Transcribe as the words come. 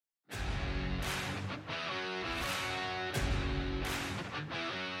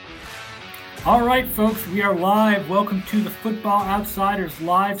All right, folks, we are live. Welcome to the Football Outsiders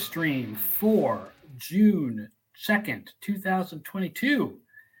live stream for June 2nd, 2022.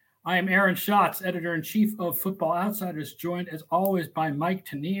 I am Aaron Schatz, editor-in-chief of Football Outsiders, joined as always by Mike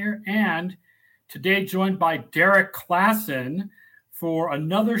Tanier, and today joined by Derek Klassen for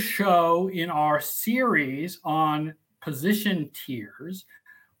another show in our series on position tiers.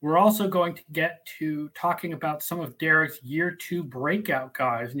 We're also going to get to talking about some of Derek's year 2 breakout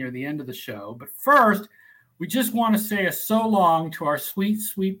guys near the end of the show. But first, we just want to say a so long to our sweet,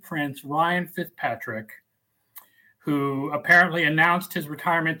 sweet prince, Ryan Fitzpatrick, who apparently announced his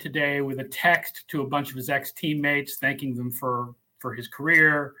retirement today with a text to a bunch of his ex-teammates, thanking them for his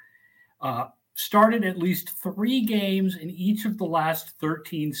career. Started at least 3 games in each of the last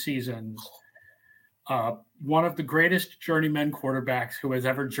 13 seasons. One of the greatest journeyman quarterbacks who has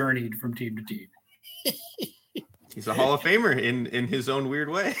ever journeyed from team to team. He's a Hall of Famer in his own weird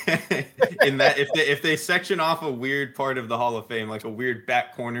way. In that, if they section off a weird part of the Hall of Fame, like a weird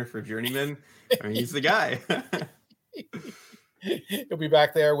back corner for journeyman, I mean, he's the guy. He'll be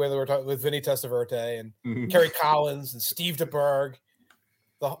back there with Vinny Testaverde and Kerry Collins and Steve DeBerg,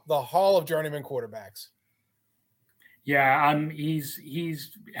 the Hall of journeyman quarterbacks. Yeah,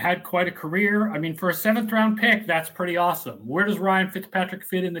 he's had quite a career. I mean, for a 7th round pick, that's pretty awesome. Where does Ryan Fitzpatrick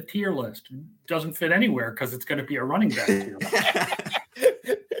fit in the tier list? Doesn't fit anywhere because it's going to be a running back tier list.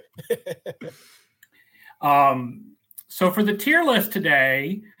 So for the tier list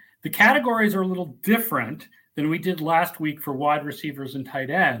today, the categories are a little different than we did last week for wide receivers and tight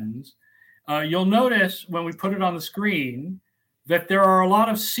ends. You'll notice when we put it on the screen that there are a lot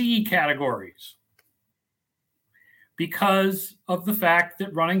of C categories, because of the fact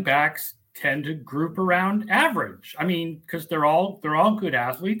that running backs tend to group around average. I mean, because they're all good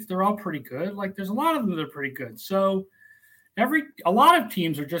athletes. They're all pretty good. Like, there's a lot of them that are pretty good. So a lot of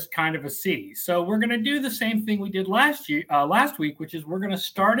teams are just kind of a C. So we're going to do the same thing we did last week, which is we're going to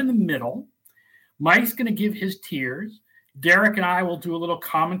start in the middle. Mike's going to give his tiers. Derek and I will do a little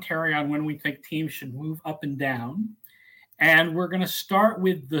commentary on when we think teams should move up and down. And we're going to start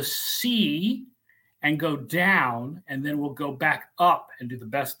with the C and go down, and then we'll go back up and do the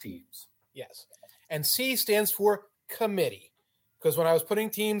best teams. Yes. And C stands for committee, because when I was putting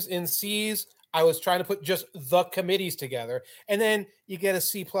teams in C's, I was trying to put just the committees together. And then you get a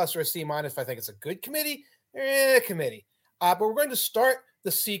C plus or a C minus if I think it's a good committee, committee. But we're going to start the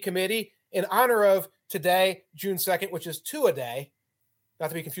C committee in honor of today, June 2nd, which is two-a-day, not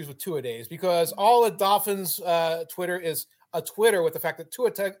to be confused with two-a-days, because all of Dolphins Twitter is a Twitter with the fact that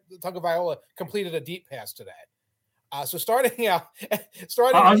Tua Tagovailoa completed a deep pass today. So starting out,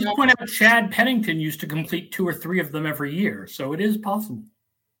 I'll just point out Chad Pennington used to complete 2 or 3 of them every year, so it is possible.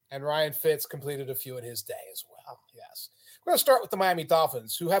 And Ryan Fitz completed a few in his day as well. Yes, we're going to start with the Miami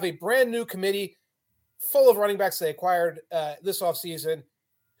Dolphins, who have a brand new committee full of running backs they acquired this offseason,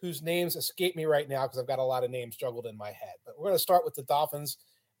 whose names escape me right now because I've got a lot of names juggled in my head. But we're going to start with the Dolphins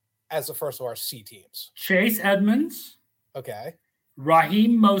as the first of our C teams. Chase Edmonds. Okay.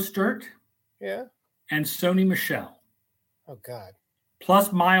 Raheem Mostert. Yeah. And Sony Michel. Oh, God.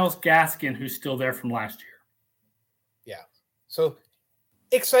 Plus Myles Gaskin, who's still there from last year. Yeah. So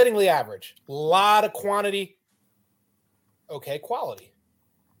excitingly average. A lot of quantity. Okay, quality.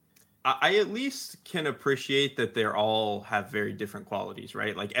 I at least can appreciate that they're all have very different qualities,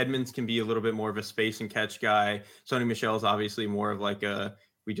 right? Like Edmonds can be a little bit more of a space and catch guy. Sony Michel is obviously more of like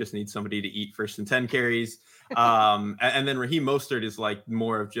we just need somebody to eat 1st and 10 carries. And then Raheem Mostert is like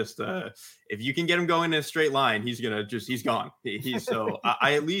more of just if you can get him going in a straight line, he's gone.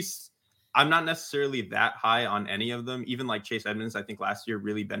 I'm not necessarily that high on any of them. Even like Chase Edmonds, I think last year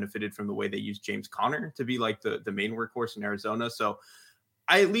really benefited from the way they used James Conner to be like the main workhorse in Arizona. So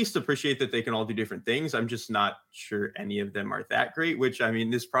I at least appreciate that they can all do different things. I'm just not sure any of them are that great, which I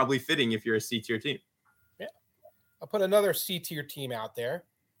mean is probably fitting if you're a C tier team. Yeah. I'll put another C tier team out there.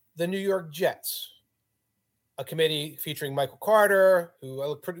 The New York Jets, a committee featuring Michael Carter, who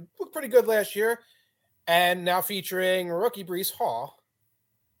looked pretty good last year, and now featuring rookie Breece Hall.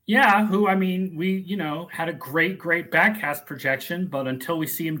 Yeah, who, I mean, we, had a great backcast projection, but until we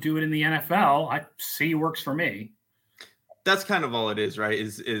see him do it in the NFL, C works for me. That's kind of all it is, right?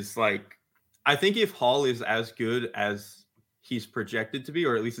 Is like, I think if Hall is as good as he's projected to be,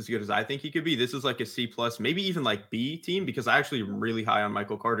 or at least as good as I think he could be, this is like a C plus, maybe even like B team, because I actually am really high on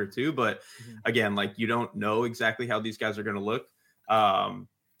Michael Carter too. But again, like you don't know exactly how these guys are going to look.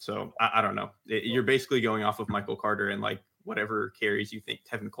 So I don't know. You're basically going off of Michael Carter and like whatever carries you think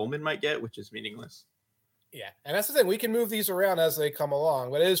Tevin Coleman might get, which is meaningless. Yeah. And that's the thing. We can move these around as they come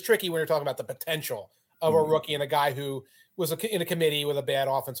along, but it is tricky when you're talking about the potential of a rookie and a guy who was in a committee with a bad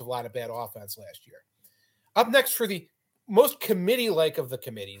offensive line, a bad offense last year. Up next for the most committee-like of the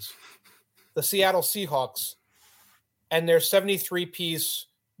committees, the Seattle Seahawks and their 73-piece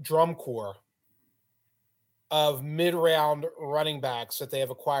drum corps of mid-round running backs that they have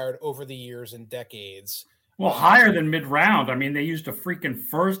acquired over the years and decades. Well, higher than mid-round. I mean, they used a freaking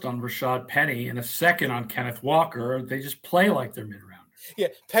first on Rashad Penny and a second on Kenneth Walker. They just play like they're mid-rounders. Yeah,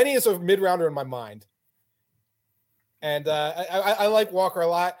 Penny is a mid-rounder in my mind. And I like Walker a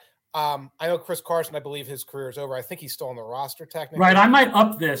lot. I know Chris Carson, I believe his career is over. I think he's still on the roster technically. Right. I might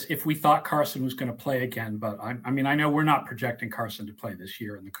up this if we thought Carson was going to play again. But, I mean, I know we're not projecting Carson to play this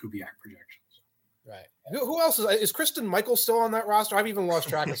year in the Kubiak projections. Right. Who else is Kristen Michael still on that roster? I've even lost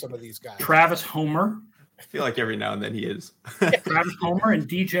track of some of these guys. Travis Homer. I feel like every now and then he is. Travis Homer and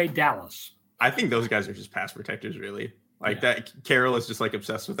DJ Dallas. I think those guys are just pass protectors, really. Like that, Carroll is just like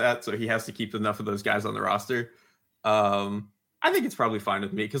obsessed with that, so he has to keep enough of those guys on the roster. I think it's probably fine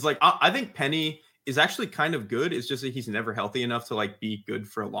with me because, like, I think Penny is actually kind of good. It's just that he's never healthy enough to like be good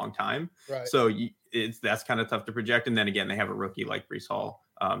for a long time. Right. So that's kind of tough to project. And then again, they have a rookie like Breece Hall.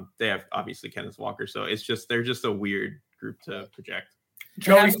 They have obviously Kenneth Walker. So they're just a weird group to project.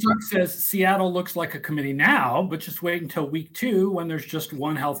 Joey Stuck says Seattle looks like a committee now, but just wait until week 2 when there's just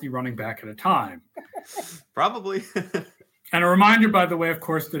one healthy running back at a time. Probably. And a reminder, by the way, of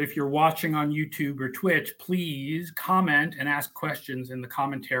course, that if you're watching on YouTube or Twitch, please comment and ask questions in the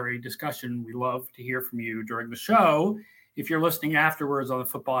commentary discussion. We love to hear from you during the show. If you're listening afterwards on the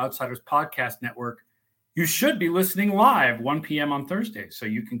Football Outsiders Podcast Network, you should be listening live 1 p.m. on Thursday, so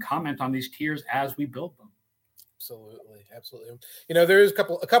you can comment on these tiers as we build them. Absolutely. You know, there's a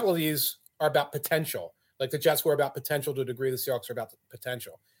couple of these are about potential. Like the Jets were about potential to a degree. The Seahawks are about the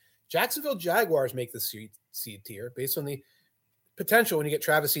potential. Jacksonville Jaguars make the seed tier based on the potential when you get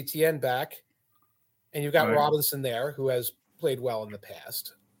Travis Etienne back, and you've got Robinson there, who has played well in the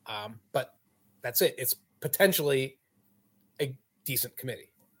past. But that's it. It's potentially a decent committee.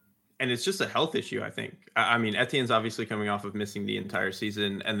 And it's just a health issue, I think. I mean, Etienne's obviously coming off of missing the entire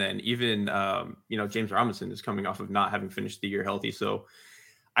season. And then even, James Robinson is coming off of not having finished the year healthy. So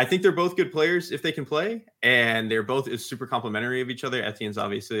I think they're both good players if they can play. And they're both super complimentary of each other. Etienne's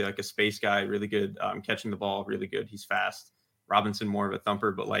obviously like a space guy, really good catching the ball, really good. He's fast. Robinson more of a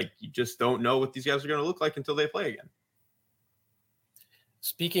thumper, but like you just don't know what these guys are going to look like until they play again.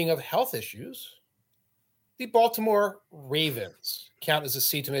 Speaking of health issues, the Baltimore Ravens count as a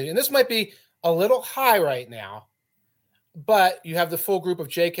C to me. And this might be a little high right now, but you have the full group of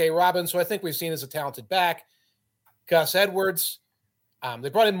J.K. Robbins, who I think we've seen as a talented back, Gus Edwards. They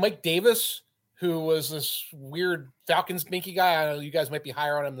brought in Mike Davis, who was this weird Falcons binky guy. I know you guys might be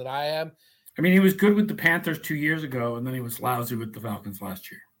higher on him than I am. I mean, he was good with the Panthers 2 years ago, and then he was lousy with the Falcons last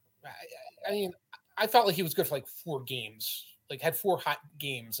year. I mean, I felt like he was good for like 4 games. Like had 4 hot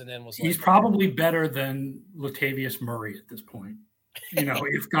games and then was he's probably better than Latavius Murray at this point. You know,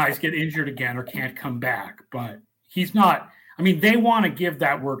 if guys get injured again or can't come back, but he's not. I mean, they want to give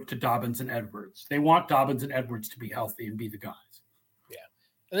that work to Dobbins and Edwards. They want Dobbins and Edwards to be healthy and be the guys. Yeah.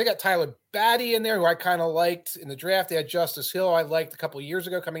 And they got Tyler Batty in there, who I kind of liked in the draft. They had Justice Hill I liked a couple of years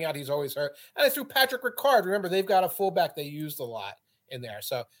ago coming out. He's always hurt. And I threw Patrick Ricard. Remember, they've got a fullback they used a lot in there.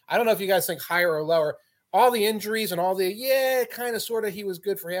 So I don't know if you guys think higher or lower. All the injuries and all the, kind of, sort of, he was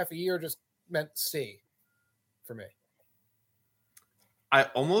good for half a year just meant C for me. I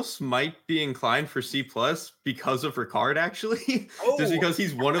almost might be inclined for C+ because of Ricard, actually. Just because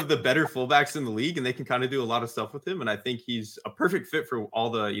he's one of the better fullbacks in the league and they can kind of do a lot of stuff with him. And I think he's a perfect fit for all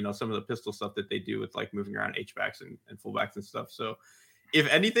the, some of the pistol stuff that they do with like moving around H-backs and fullbacks and stuff. So if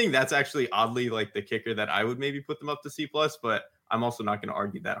anything, that's actually oddly like the kicker that I would maybe put them up to C+, but I'm also not going to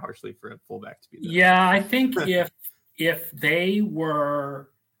argue that harshly for a fullback to be there. Yeah, I think if they were,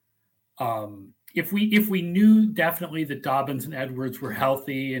 if we knew definitely that Dobbins and Edwards were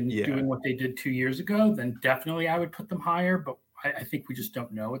healthy and doing what they did 2 years ago, then definitely I would put them higher. But I think we just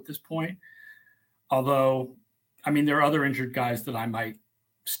don't know at this point. Although, I mean, there are other injured guys that I might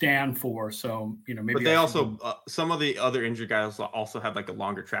stand for. So, maybe. But they also, some of the other injured guys also have like a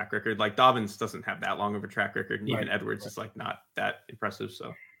longer track record. Like Dobbins doesn't have that long of a track record. And even Edwards is like not that impressive.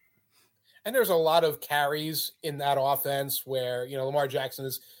 So. And there's a lot of carries in that offense where, Lamar Jackson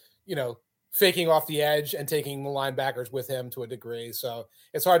is, faking off the edge and taking the linebackers with him to a degree. So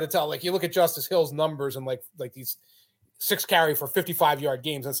it's hard to tell. Like you look at Justice Hill's numbers and like these 6 carry for 55-yard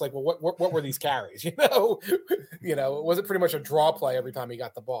games. It's like, well, what were these carries? Was it pretty much a draw play every time he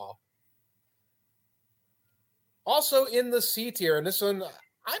got the ball? Also in the C tier, and this one,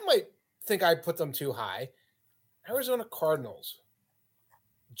 I might think I put them too high. Arizona Cardinals.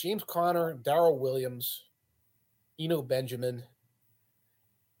 James Conner, Darrell Williams, Eno Benjamin.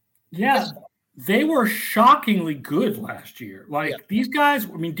 Yeah, they were shockingly good last year. These guys,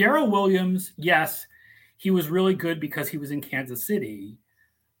 I mean, Darrell Williams, yes, he was really good because he was in Kansas City,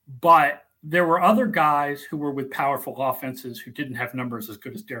 but there were other guys who were with powerful offenses who didn't have numbers as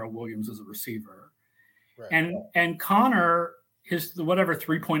good as Darrell Williams as a receiver. Right. And Connor, his whatever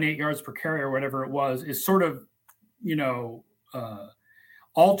 3.8 yards per carry or whatever it was, is sort of,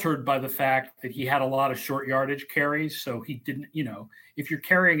 altered by the fact that he had a lot of short yardage carries. So he didn't, if you're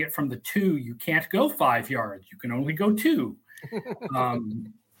carrying it from the 2, you can't go 5 yards. You can only go 2.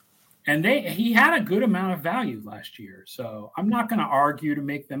 And he had a good amount of value last year. So I'm not going to argue to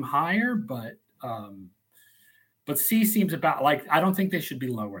make them higher, but C seems about like, I don't think they should be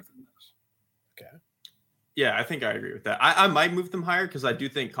lower than this. Okay. Yeah, I think I agree with that. I might move them higher because I do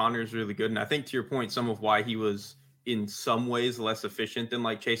think Connor is really good. And I think, to your point, some of why he was in some ways less efficient than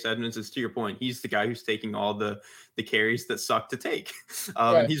like Chase Edmonds is, to your point, he's the guy who's taking all the carries that suck to take.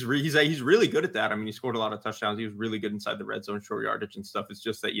 Right. He's really good at that. I mean, he scored a lot of touchdowns. He was really good inside the red zone, short yardage and stuff. It's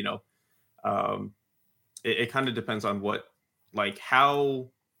just that, it kind of depends on what, like how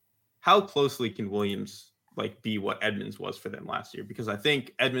closely can Williams like be what Edmonds was for them last year, because I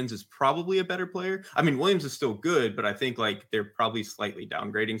think Edmonds is probably a better player. I mean, Williams is still good, but I think like they're probably slightly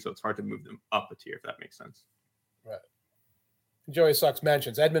downgrading, so it's hard to move them up a tier, if that makes sense. Right. Joey Sucks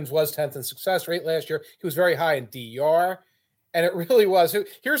mentions Edmonds was 10th in success rate last year. He was very high in DER, and it really was.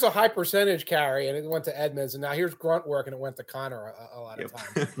 Here's a high percentage carry, and it went to Edmonds, and now here's grunt work, and it went to Connor a lot of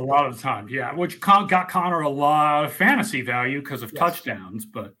times. A lot of the time, yeah, which got Connor a lot of fantasy value because of touchdowns,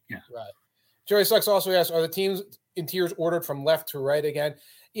 but yeah. Right. Joey Sucks also asks, are the teams in tiers ordered from left to right again?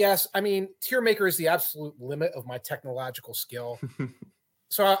 Yes. I mean, tier maker is the absolute limit of my technological skill.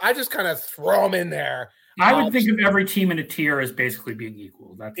 So I just kind of throw them in there. I would think of every team in a tier as basically being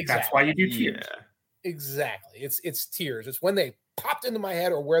equal. That's why you do tiers. Yeah. Exactly. It's tiers. It's when they popped into my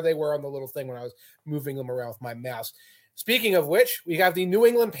head or where they were on the little thing when I was moving them around with my mouse. Speaking of which, we have the New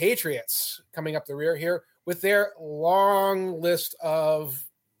England Patriots coming up the rear here with their long list of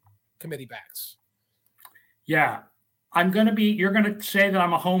committee backs. Yeah. You're going to say that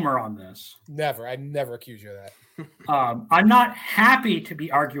I'm a homer on this. Never. I never accuse you of that. I'm not happy to be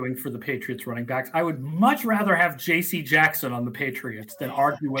arguing for the Patriots running backs. I would much rather have J.C. Jackson on the Patriots than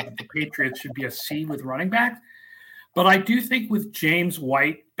argue whether the Patriots should be a C with running backs. But I do think with James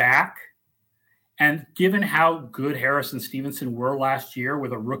White back, and given how good Harris and Stevenson were last year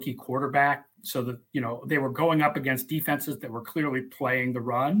with a rookie quarterback, so that, they were going up against defenses that were clearly playing the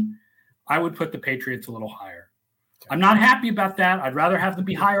run, I would put the Patriots a little higher. I'm not happy about that. I'd rather have them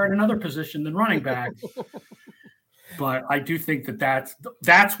be higher at another position than running back. But I do think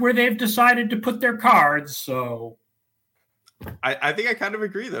that's where they've decided to put their cards. So I think I kind of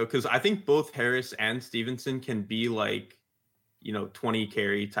agree, though, because I think both Harris and Stevenson can be like, 20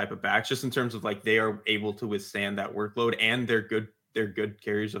 carry type of backs, just in terms of like they are able to withstand that workload, and they're good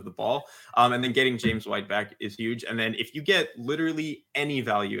carriers of the ball. And then getting James White back is huge. And then if you get literally any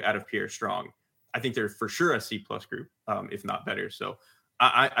value out of Pierre Strong, I think they're for sure a C+ group, if not better. So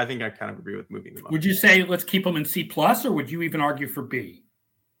I think I kind of agree with moving them up. Would you say let's keep them in C+, or would you even argue for B?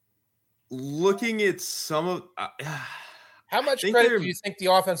 Looking at some of how much credit do you think the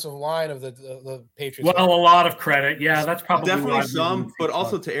offensive line of the Patriots? Well, a lot of credit. Yeah, that's probably definitely some. But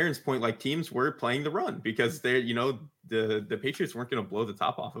also to Aaron's point, like teams were playing the run because they're the Patriots weren't going to blow the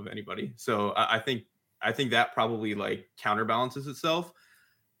top off of anybody. So I think that probably like counterbalances itself.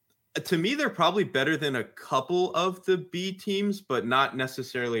 To me, they're probably better than a couple of the B teams, but not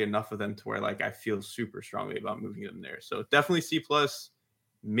necessarily enough of them to where like I feel super strongly about moving them there. So definitely C+,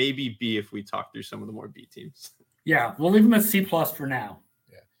 maybe B if we talk through some of the more B teams. Yeah, we'll leave them at C+ for now.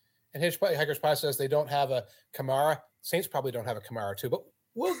 Yeah, and Hiker's Pie says they don't have a Kamara. Saints probably don't have a Kamara too, but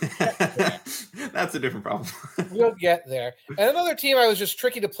we'll get there. That's a different problem. We'll get there. And another team I was just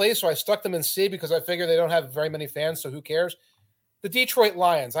tricky to place, so I stuck them in C because I figure they don't have very many fans, so who cares? The Detroit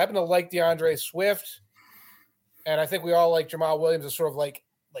Lions. I happen to like DeAndre Swift, and I think we all like Jamal Williams as sort of like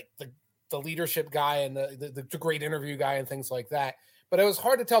the leadership guy and the great interview guy and things like that. But it was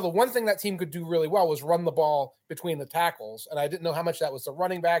hard to tell. The one thing that team could do really well was run the ball between the tackles, and I didn't know how much that was the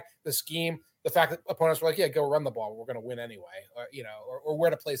running back, the scheme, the fact that opponents were like, "Yeah, go run the ball. We're going to win anyway," or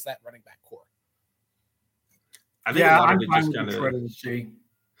where to place that running back core. I think I'm fine with Detroit as C.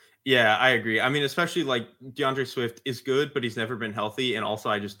 Yeah, I agree. I mean, especially like DeAndre Swift is good, but he's never been healthy. And also,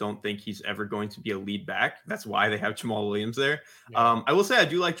 I just don't think he's ever going to be a lead back. That's why they have Jamal Williams there. Yeah. I will say I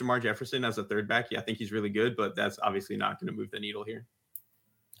do like Jamar Jefferson as a third back. Yeah, I think he's really good, but that's obviously not going to move the needle here.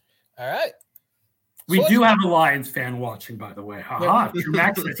 All right. We do have a Lions fan watching, by the way. Haha. True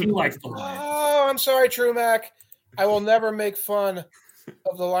Mac says he likes the Lions. Oh, I'm sorry, True Mac. I will never make fun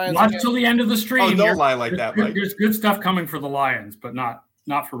of the Lions. Watch till the end of the stream. Oh, don't lie like that, Mike. There's good stuff coming for the Lions, but not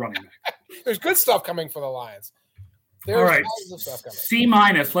for running back. There's good stuff coming for the Lions. There's all right. Stuff coming. C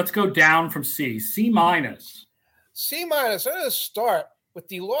minus. Let's go down from C. C minus. C minus. I'm going to start with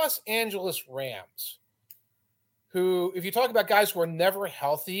the Los Angeles Rams, who, if you talk about guys who are never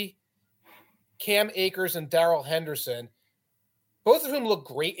healthy, Cam Akers and Darrell Henderson, both of whom look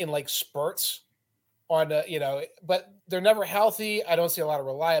great in like spurts on, but they're never healthy. I don't see a lot of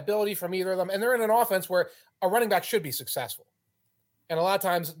reliability from either of them. And they're in an offense where a running back should be successful. And a lot of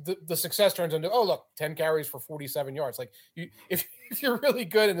times the success turns into, 10 carries for 47 yards. Like if you're really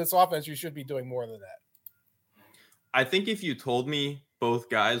good in this offense, you should be doing more than that. I think if you told me both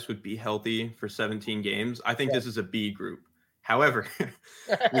guys would be healthy for 17 games, I think this is a B group. However,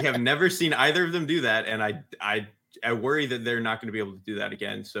 we have never seen either of them do that. And I worry that they're not going to be able to do that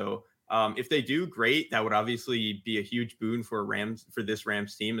again. So if they do, great. That would obviously be a huge boon for this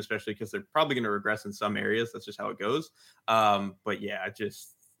Rams team, especially because they're probably going to regress in some areas. That's just how it goes. But yeah,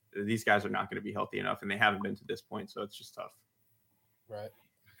 these guys are not going to be healthy enough, and they haven't been to this point. So it's just tough. Right.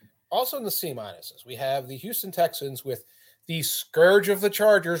 Also in the C minuses, we have the Houston Texans with the scourge of the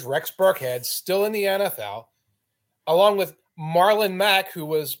Chargers, Rex Burkhead, still in the NFL, along with Marlon Mack, who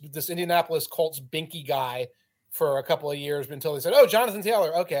was this Indianapolis Colts binky guy for a couple of years until they said, Jonathan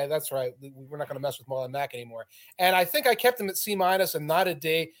Taylor. Okay, that's right. We're not going to mess with Marlon Mack anymore. And I think I kept him at C minus and not a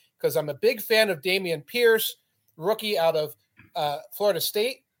D because I'm a big fan of Dameon Pierce, rookie out of Florida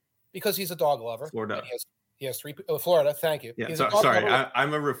State, because he's a dog lover. Florida. He has three. Florida. Thank you. Yeah. Sorry.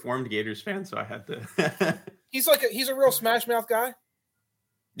 I'm a reformed Gators fan, so I had to. He's a real smash mouth guy.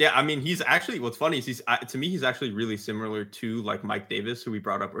 Yeah, I mean, he's actually, what's funny is to me, he's actually really similar to like Mike Davis, who we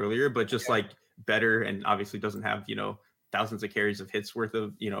brought up earlier, but just like better, and obviously doesn't have, thousands of carries of hits worth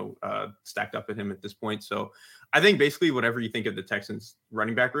of, stacked up at him at this point. So I think basically whatever you think of the Texans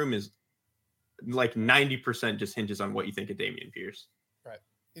running back room is like 90% just hinges on what you think of Dameon Pierce. Right.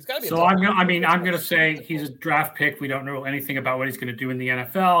 He's got to be. So I'm going to say he's a draft pick. We don't know anything about what he's going to do in the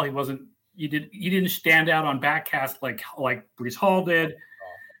NFL. He didn't stand out on Backcast like Breece Hall did.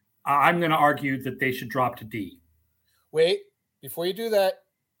 I'm going to argue that they should drop to D. Wait, before you do that,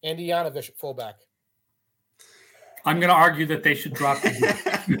 Andy Yanovich at fullback. I'm going to argue that they should drop to D.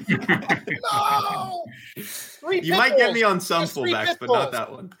 No! You might get me on some fullbacks, but not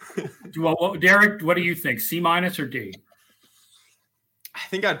that one. Derek, what do you think? C minus or D? I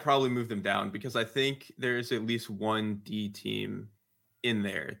think I'd probably move them down because I think there's at least one D team in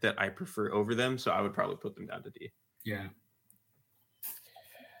there that I prefer over them. So I would probably put them down to D. Yeah.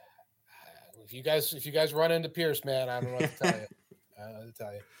 If you guys run into Pierce, man, I don't know what to tell you. I don't know what to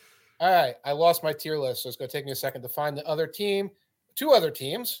tell you. All right, I lost my tier list, so it's going to take me a second to find the other team. Two other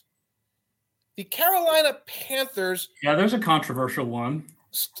teams. The Carolina Panthers. Yeah, there's a controversial one.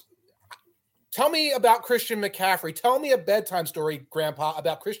 Tell me about Christian McCaffrey. Tell me a bedtime story, Grandpa,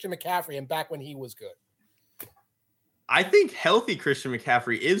 about Christian McCaffrey and back when he was good. I think healthy Christian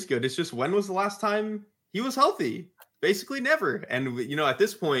McCaffrey is good. It's just, when was the last time he was healthy? Basically never. And, at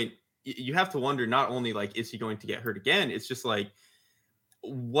this point, you have to wonder, not only like, is he going to get hurt again? It's just like,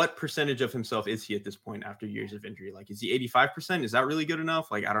 what percentage of himself is he at this point after years of injury? Like, is he 85%? Is that really good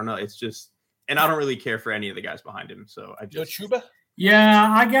enough? Like, I don't know. It's just, and I don't really care for any of the guys behind him. So I just. Joe Chuba?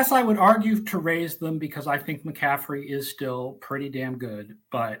 Yeah, I guess I would argue to raise them because I think McCaffrey is still pretty damn good,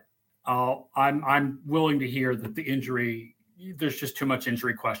 but I'm willing to hear that the injury, there's just too much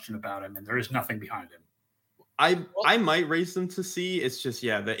injury question about him, and there is nothing behind him. I might raise them to C. It's just,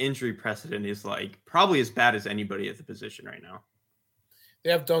 the injury precedent is like probably as bad as anybody at the position right now. They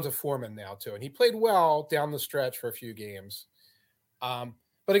have Donta Foreman now too, and he played well down the stretch for a few games.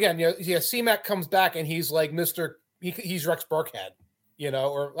 But again, C-Mac comes back and he's like he's Rex Burkhead,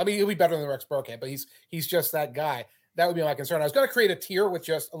 he'll be better than Rex Burkhead, but he's just that guy. That would be my concern. I was going to create a tier with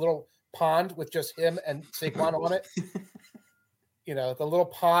just a little pond with just him and Saquon on it. The little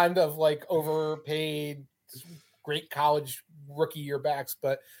pond of like overpaid, great college rookie year backs,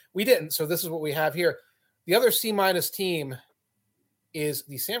 but we didn't. So this is what we have here. The other C- team is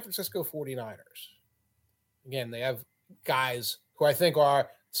the San Francisco 49ers. Again, they have guys who I think are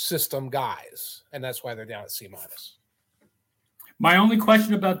system guys, and that's why they're down at C-. My only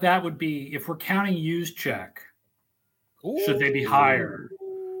question about that would be, if we're counting Juszczyk, should they be higher?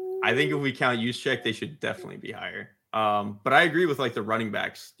 I think if we count Juszczyk, they should definitely be higher. But I agree with like the running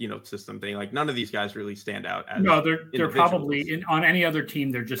backs, system thing. Like, none of these guys really stand out. No, they're probably on any other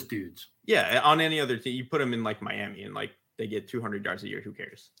team. They're just dudes. Yeah, on any other team, you put them in like Miami, and like they get 200 yards a year. Who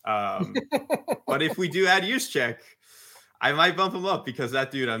cares? But if we do add Juszczyk, I might bump him up because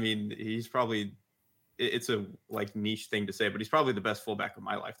that dude, I mean, he's probably, it's a like niche thing to say, but he's probably the best fullback of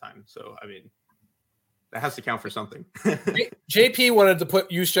my lifetime. So, I mean, that has to count for something. JP wanted to put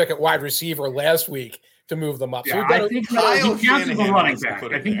Juszczyk at wide receiver last week to move them up. Yeah, I think he counts as a running back.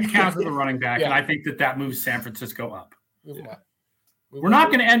 I think he counts as a running back, and I think that moves San Francisco up. We're not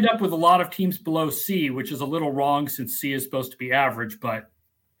going to end up with a lot of teams below C, which is a little wrong since C is supposed to be average, but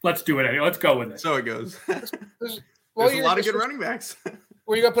let's do it anyway. Let's go with it. So it goes. There's a lot of good running backs. Where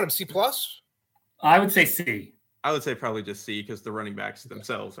are you going to put him, C+? I would say C. I would say probably just C because the running backs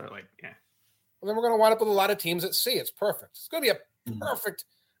themselves are like, yeah. Well, then we're going to wind up with a lot of teams at C. It's perfect. It's going to be a perfect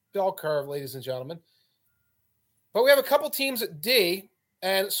bell curve, ladies and gentlemen. But we have a couple teams at D,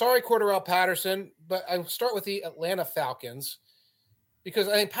 and sorry, Cordarrelle Patterson, but I'll start with the Atlanta Falcons because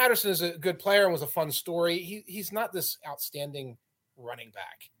I think Patterson is a good player and was a fun story. He's not this outstanding running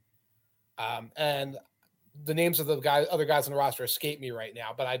back. And the names of the other guys on the roster escape me right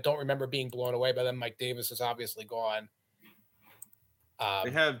now, but I don't remember being blown away by them. Mike Davis is obviously gone.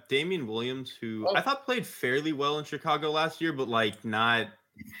 They have Damian Williams, who I thought played fairly well in Chicago last year, but like not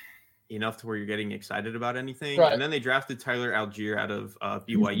enough to where you're getting excited about anything. Right. And then they drafted Tyler Algier out of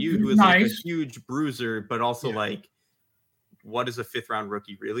BYU, who is like a huge bruiser, but also like, what is a 5th round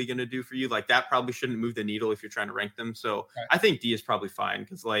rookie really going to do for you? Like that probably shouldn't move the needle if you're trying to rank them. So I think D is probably fine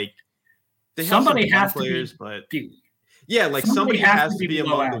because like they have somebody has players, to be but D. Yeah, like somebody has to be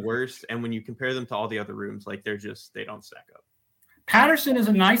among the worst. And when you compare them to all the other rooms, like they don't stack up. Patterson is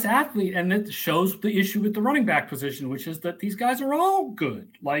a nice athlete, and it shows the issue with the running back position, which is that these guys are all good.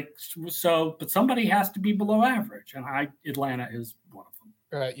 Like so, but somebody has to be below average, and Atlanta is one of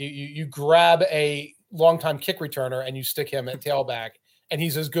them. You grab a longtime kick returner and you stick him at tailback, and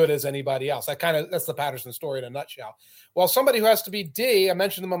he's as good as anybody else. That's the Patterson story in a nutshell. Well, somebody who has to be D, I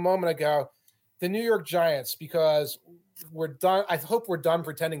mentioned them a moment ago, the New York Giants, because we're done. I hope we're done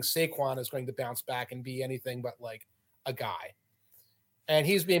pretending Saquon is going to bounce back and be anything but like a guy. And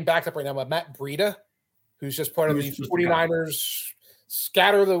he's being backed up right now by Matt Breida, who's just part of the 49ers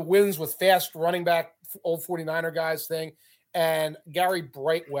scatter the wins with fast running back, old 49er guys thing. And Gary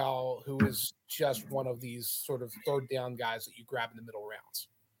Brightwell, who is just one of these sort of third down guys that you grab in the middle rounds.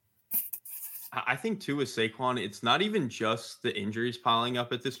 I think too with Saquon, it's not even just the injuries piling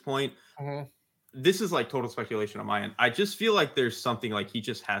up at this point. Mm-hmm. This is like total speculation on my end. I just feel like there's something like he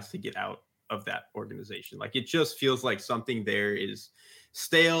just has to get out of that organization. Like it just feels like something there is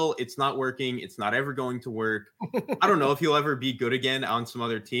stale. It's not working. It's not ever going to work. I don't know if he'll ever be good again on some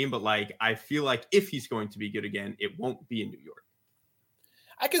other team, but like I feel like if he's going to be good again, it won't be in New York.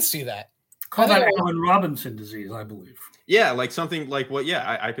 I can see that. Call that Allen Robinson disease, I believe. Yeah, like something like what?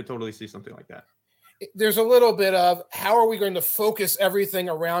 Yeah, I could totally see something like that. There's a little bit of how are we going to focus everything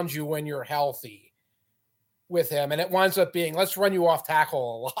around you when you're healthy with him, and it winds up being let's run you off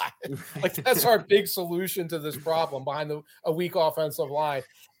tackle a lot. Like that's our big solution to this problem behind a weak offensive line.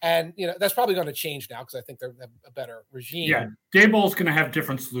 And that's probably going to change now because I think they're a better regime. Yeah, Daboll's going to have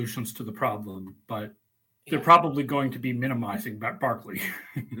different solutions to the problem, but they're probably going to be minimizing Barkley.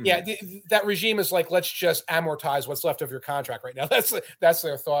 Yeah, that regime is like let's just amortize what's left of your contract right now. That's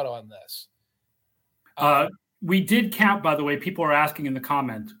their thought on this. We did count, by the way, people are asking in the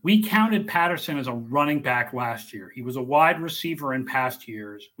comments. We counted Patterson as a running back last year. He was a wide receiver in past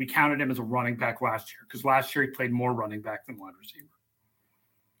years. We counted him as a running back last year because last year he played more running back than wide receiver.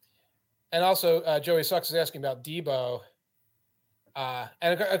 And also, Joey Sucks is asking about Debo.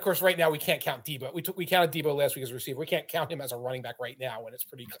 And of course, right now we can't count Debo. We counted Debo last week as a receiver. We can't count him as a running back right now when it's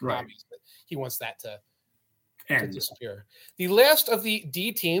pretty obvious that he wants that to disappear. The last of the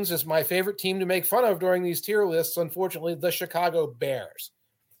D teams is my favorite team to make fun of during these tier lists, unfortunately, the Chicago Bears.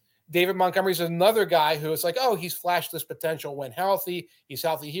 David Montgomery's another guy who is like, oh, he's flashed this potential when healthy. He's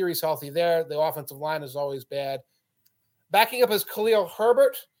healthy here, he's healthy there. The offensive line is always bad. Backing up is Khalil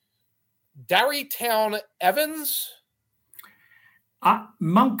Herbert, Darrytown Evans.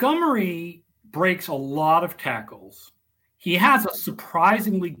 Montgomery breaks a lot of tackles. He has a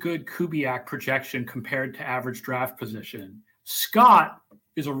surprisingly good Kubiak projection compared to average draft position. Scott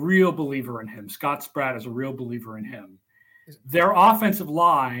is a real believer in him. Scott Spratt is a real believer in him. Their offensive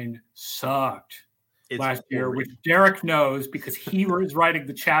line sucked last year, which Derek knows because he was writing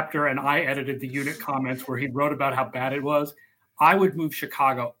the chapter and I edited the unit comments where he wrote about how bad it was. I would move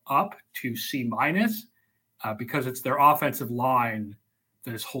Chicago up to C- because it's their offensive line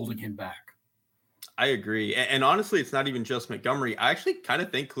that is holding him back. I agree. And honestly, it's not even just Montgomery. I actually kind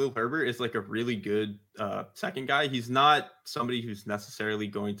of think Khalil Herbert is like a really good second guy. He's not somebody who's necessarily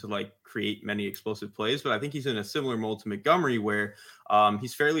going to like create many explosive plays, but I think he's in a similar mold to Montgomery where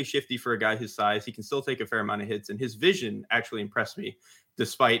he's fairly shifty for a guy his size. He can still take a fair amount of hits, and his vision actually impressed me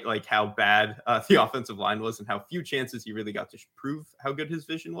despite like how bad the offensive line was and how few chances he really got to prove how good his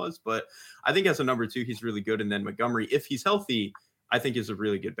vision was. But I think as a number 2, he's really good. And then Montgomery, if he's healthy, I think is a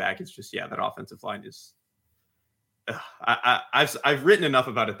really good back. It's just, that offensive line is. I've written enough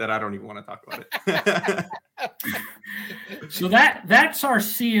about it that I don't even want to talk about it. So that's our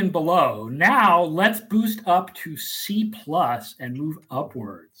C and below. Now let's boost up to C+ and move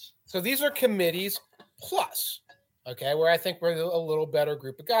upwards. So these are committees plus, okay, where I think we're a little better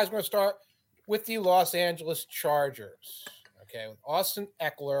group of guys. We're going to start with the Los Angeles Chargers, okay, with Austin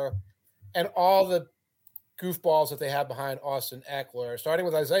Ekeler and all the goofballs that they have behind Austin Ekeler, starting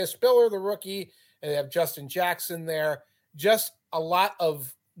with Isaiah Spiller, the rookie, and they have Justin Jackson there. Just a lot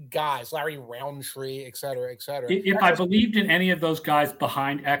of guys, Larry Roundtree, et cetera, et cetera. If I believed in any of those guys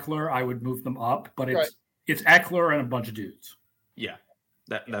behind Ekeler, I would move them up, but it's Ekeler and a bunch of dudes. Yeah,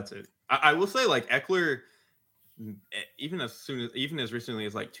 that's it. I will say, like, Ekeler, even as recently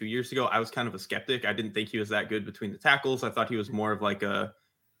as like 2 years ago, I was kind of a skeptic. I didn't think he was that good between the tackles. I thought he was more of like a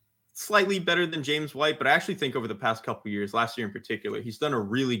slightly better than James White, but I actually think over the past couple of years, last year in particular, he's done a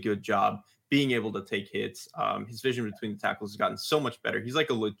really good job being able to take hits. His vision between the tackles has gotten so much better. He's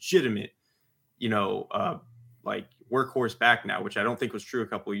like a legitimate, like workhorse back now, which I don't think was true a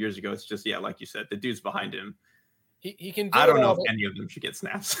couple of years ago. It's just, like you said, the dudes behind him. He can do I don't know if any of them should get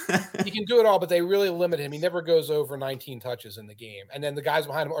snaps. He can do it all, but they really limit him. He never goes over 19 touches in the game. And then the guys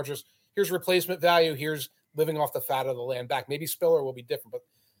behind him are just, here's replacement value. Here's living off the fat of the land back. Maybe Spiller will be different, but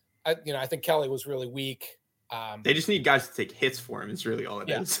I think Kelly was really weak. They just need guys to take hits for him. It's really all it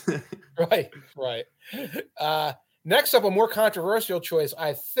is. Right. Next up, a more controversial choice,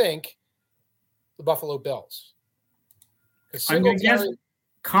 I think, the Buffalo Bills. I'm going to guess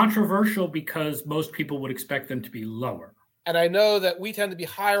controversial because most people would expect them to be lower. And I know that we tend to be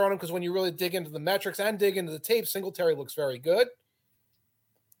higher on them because when you really dig into the metrics and dig into the tape, Singletary looks very good.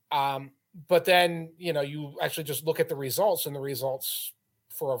 But then, you actually just look at the results, and the results,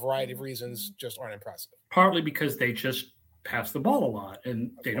 for a variety of reasons, just aren't impressive. Partly because they just pass the ball a lot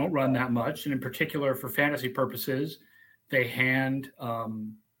and they don't run that much. And in particular, for fantasy purposes, they hand the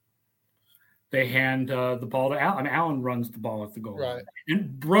ball to Allen. Allen runs the ball at the goal line.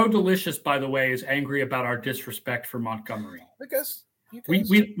 And Bro Delicious, by the way, is angry about our disrespect for Montgomery. I guess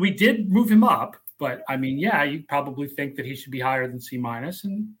we did move him up, but you probably think that he should be higher than C-.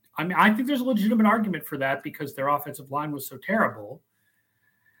 And I think there's a legitimate argument for that because their offensive line was so terrible.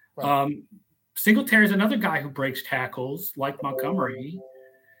 Right. Singletary is another guy who breaks tackles like Montgomery.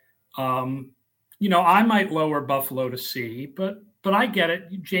 I might lower Buffalo to C, but I get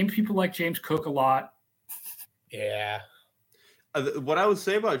it. People like James Cook a lot. Yeah. What I would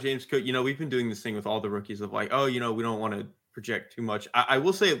say about James Cook, we've been doing this thing with all the rookies of like, we don't want to project too much. I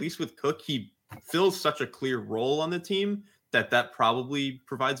will say, at least with Cook, he fills such a clear role on the team that probably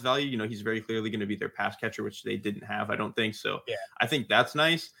provides value. He's very clearly going to be their pass catcher, which they didn't have, I don't think. So I think that's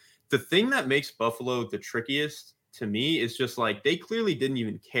nice. The thing that makes Buffalo the trickiest to me is just like they clearly didn't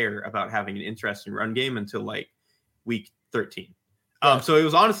even care about having an interesting run game until like week 13. So it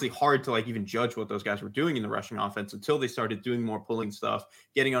was honestly hard to like even judge what those guys were doing in the rushing offense until they started doing more pulling stuff,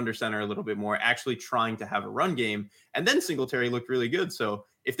 getting under center a little bit more, actually trying to have a run game. And then Singletary looked really good. So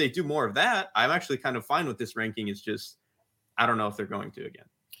if they do more of that, I'm actually kind of fine with this ranking. It's just, I don't know if they're going to again.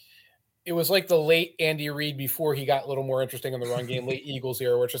 It was like the late Andy Reid before he got a little more interesting in the run game, late Eagles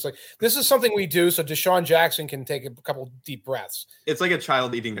era, where it's just like, this is something we do so Deshaun Jackson can take a couple deep breaths. It's like a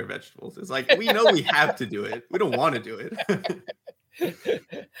child eating their vegetables. It's like, we know we have to do it. We don't want to do it.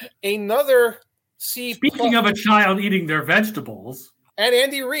 Another C. Speaking of a child eating their vegetables. And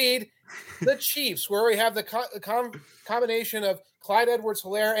Andy Reid, the Chiefs, where we have the combination of Clyde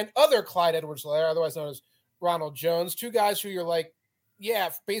Edwards-Helaire and other Clyde Edwards-Helaire, otherwise known as Ronald Jones, two guys who you're like,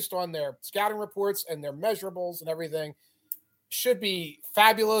 based on their scouting reports and their measurables and everything, should be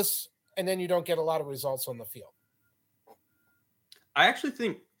fabulous, and then you don't get a lot of results on the field. I actually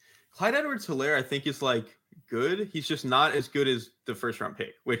think Clyde Edwards-Helaire, I think, is like good. He's just not as good as the first round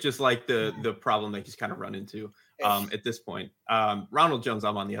pick, which is like the problem that he's kind of run into at this point. Ronald Jones,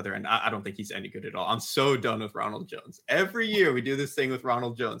 I'm on the other end. I don't think he's any good at all. I'm so done with Ronald Jones. Every year we do this thing with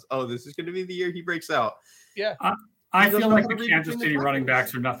Ronald Jones. Oh, this is going to be the year he breaks out. Yeah. I feel like the Kansas City running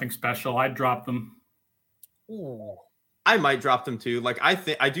backs are nothing special. I'd drop them. Ooh. I might drop them too. Like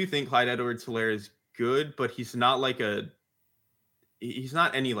I do think Clyde Edwards-Helaire is good, but he's not like he's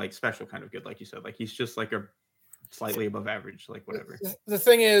not any like special kind of good, like you said. Like he's just like a slightly above average, like whatever. The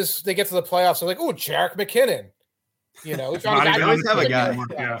thing is, they get to the playoffs, they're like, oh, Jerick McKinnon. You know, they always have a guy.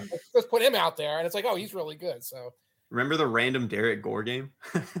 Yeah. Let's put him out there, and it's like, oh, he's really good. So remember the random Derek Gore game?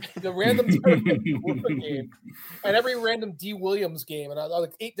 The random Derek Gore game, and every random D Williams game, and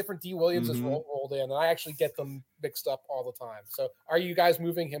like 8 different D Williams is rolled in, and I actually get them mixed up all the time. So, are you guys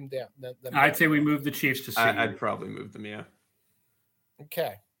moving him down? I'd say we move the Chiefs to C. I'd probably move them. Yeah.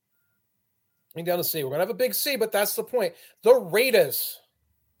 Okay. Going down to C. We're gonna have a big C, but that's the point. The Raiders.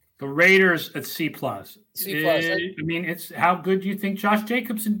 The Raiders at C+. C+. I mean, it's how good do you think Josh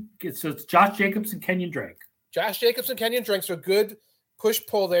Jacobs and it's Josh Jacobs and Kenyon Drake. Josh Jacobs and Kenyon Drake are good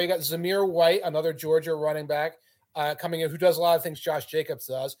push-pull there. You got Zamir White, another Georgia running back, coming in who does a lot of things Josh Jacobs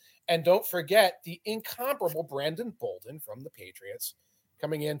does. And don't forget the incomparable Brandon Bolden from the Patriots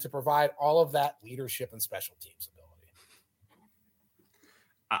coming in to provide all of that leadership and special teams ability.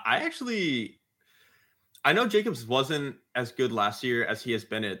 I know Jacobs wasn't as good last year as he has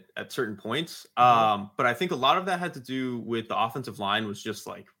been at certain points. But I think a lot of that had to do with the offensive line was just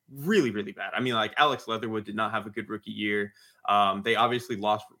like really, really bad. I mean, like Alex Leatherwood did not have a good rookie year. They obviously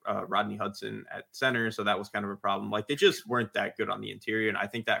lost Rodney Hudson at center. So that was kind of a problem. Like they just weren't that good on the interior. And I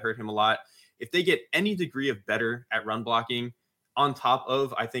think that hurt him a lot. If they get any degree of better at run blocking on top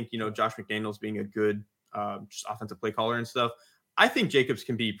of, I think, Josh McDaniels being a good just offensive play caller and stuff, I think Jacobs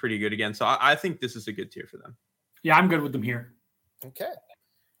can be pretty good again. So I think this is a good tier for them. Yeah, I'm good with them here. Okay.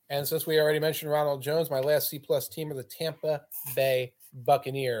 And since we already mentioned Ronald Jones, my last C+ team are the Tampa Bay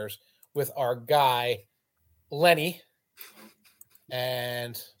Buccaneers with our guy, Lenny.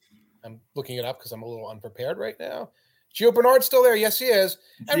 And I'm looking it up because I'm a little unprepared right now. Gio Bernard's still there. Yes, he is.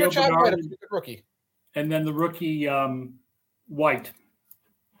 And Rashad White, a good rookie. And then the rookie, White.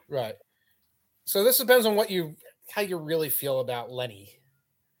 Right. So this depends on how you really feel about Lenny.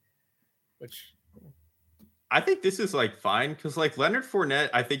 Which I think this is like fine because like Leonard Fournette,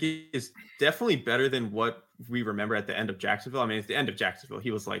 I think he is definitely better than what we remember at the end of Jacksonville. I mean, at the end of Jacksonville,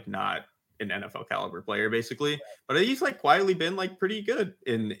 he was like not an NFL caliber player basically, but he's like quietly been like pretty good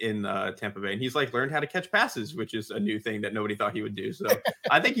in Tampa Bay, and he's like learned how to catch passes, which is a new thing that nobody thought he would do. So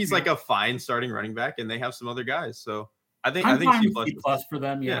I think he's like a fine starting running back, and they have some other guys. So I think C+ for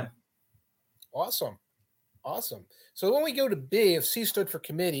them. Yeah. Awesome. So when we go to B, if C stood for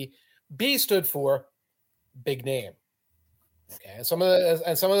committee, B stood for big name. Okay, and some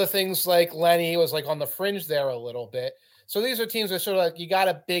of the things like Lenny was like on the fringe there a little bit. So these are teams that sort of like you got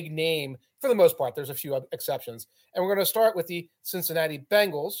a big name for the most part. There's a few exceptions, and we're going to start with the Cincinnati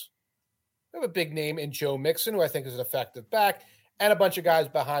Bengals. We have a big name in Joe Mixon, who I think is an effective back, and a bunch of guys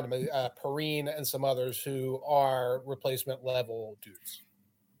behind him, Perrine and some others who are replacement level dudes.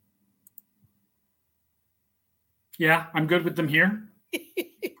 Yeah, I'm good with them here.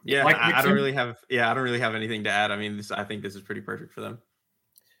 Yeah, I don't really have anything to add. I mean, I think this is pretty perfect for them.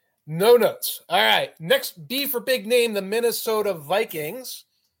 No notes. All right. Next, B for big name, the Minnesota Vikings,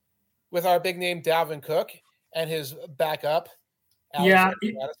 with our big name Dalvin Cook and his backup. Yeah,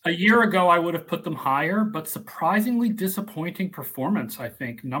 a year ago I would have put them higher, but surprisingly disappointing performance, I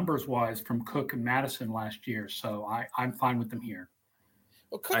think, numbers-wise, from Cook and Madison last year. So I'm fine with them here.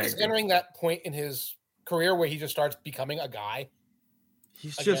 Well, Cook is entering that point in his career where he just starts becoming a guy.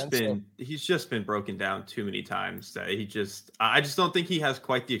 He's just been broken down too many times that I just don't think he has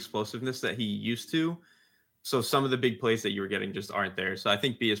quite the explosiveness that he used to. So some of the big plays that you were getting just aren't there. So I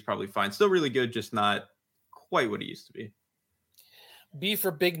think B is probably fine. Still really good, just not quite what he used to be. B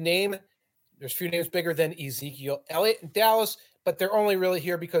for big name. There's a few names bigger than Ezekiel Elliott in Dallas, but they're only really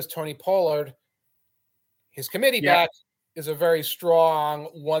here because Tony Pollard, his committee back, is a very strong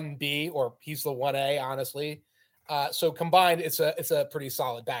 1B, or he's the 1A, honestly. So combined, it's a pretty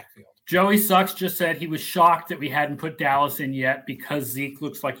solid backfield. Joey Sucks just said he was shocked that we hadn't put Dallas in yet because Zeke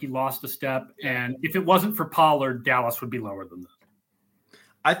looks like he lost a step. And if it wasn't for Pollard, Dallas would be lower than that.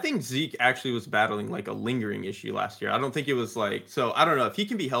 I think Zeke actually was battling like a lingering issue last year. I don't think it was like, so I don't know if he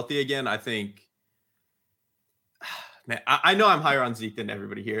can be healthy again. I think, man, I know I'm higher on Zeke than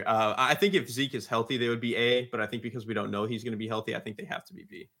everybody here. I think if Zeke is healthy, they would be A, but I think because we don't know he's going to be healthy, I think they have to be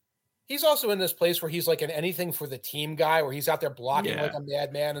B. He's also in this place where he's like an anything for the team guy, where he's out there blocking like a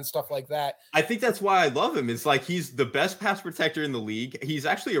madman and stuff like that. I think that's why I love him. It's like he's the best pass protector in the league. He's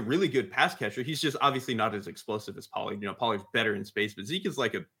actually a really good pass catcher. He's just obviously not as explosive as Pollard. Pollard's better in space, but Zeke is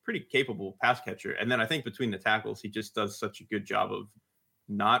like a pretty capable pass catcher. And then I think between the tackles, he just does such a good job of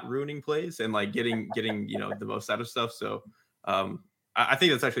not ruining plays and like getting the most out of stuff. So I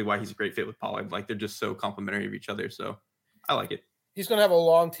think that's actually why he's a great fit with Pollard. Like they're just so complimentary of each other. So I like it. he's going to have a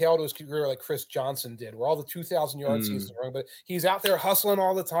long tail to his career like Chris Johnson did, where all the 2,000-yard seasons are wrong, but he's out there hustling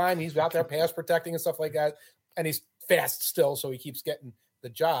all the time. He's out there pass protecting and stuff like that, and he's fast still, so he keeps getting the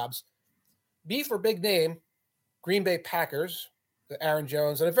jobs. B for big name, Green Bay Packers, Aaron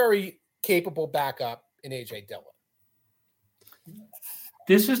Jones, and a very capable backup in A.J. Dillon.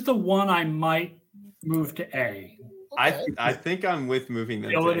 This is the one I might move to A. Okay. I think I'm with moving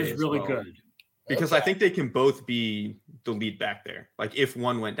them. Dillon to A is as really well. good. Because I think they can both be the lead back there. Like if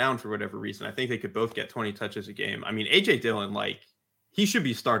one went down for whatever reason, I think they could both get 20 touches a game. I mean, A.J. Dillon, like he should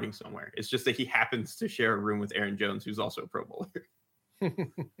be starting somewhere. It's just that he happens to share a room with Aaron Jones, who's also a Pro Bowler.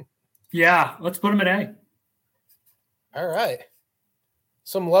 Yeah, let's put him at A. All right.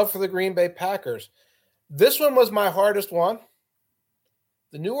 Some love for the Green Bay Packers. This one was my hardest one.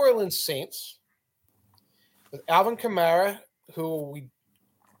 The New Orleans Saints with Alvin Kamara, who we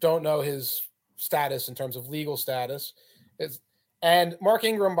don't know his status in terms of legal status, and Mark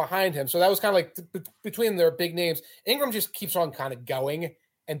Ingram behind him. So that was kind of like between their big names. Ingram just keeps on kind of going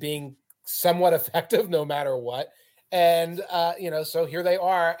and being somewhat effective no matter what. And, so here they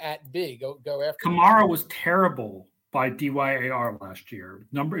are at B. Go after Kamara was terrible by DYAR last year.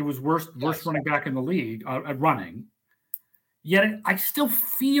 It was worst running back in the league at running. Yet I still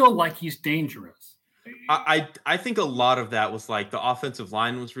feel like he's dangerous. I think a lot of that was like the offensive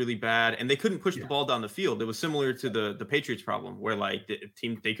line was really bad and they couldn't push the ball down the field. It was similar to the Patriots problem where like the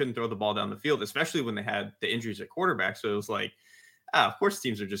team, they couldn't throw the ball down the field, especially when they had the injuries at quarterback. So it was like, of course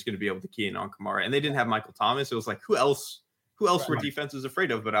teams are just going to be able to key in on Kamara, and they didn't have Michael Thomas. It was like, who else were defenses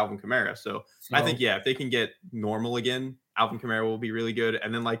afraid of but Alvin Kamara? So I think, if they can get normal again, Alvin Kamara will be really good.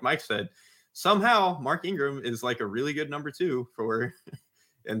 And then like Mike said, somehow Mark Ingram is like a really good number 2 for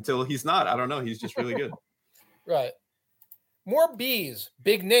until he's not. I don't know. He's just really good. Right. More B's.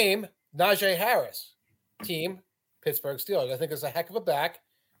 Big name, Najee Harris. Team, Pittsburgh Steelers. I think it's a heck of a back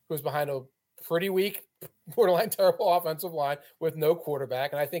who's behind a pretty weak, borderline terrible offensive line with no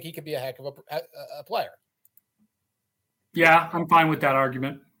quarterback. And I think he could be a heck of a player. Yeah, I'm fine with that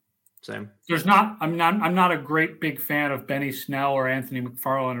argument. Same. I'm not a great big fan of Benny Snell or Anthony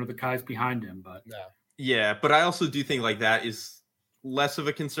McFarland or the guys behind him, but no. Yeah, but I also do think like that is less of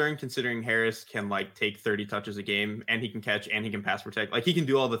a concern considering Harris can like take 30 touches a game and he can catch and he can pass protect. Like he can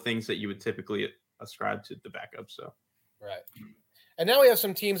do all the things that you would typically ascribe to the backup. So right. And now we have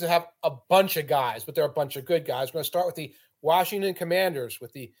some teams that have a bunch of guys, but they're a bunch of good guys. We're going to start with the Washington Commanders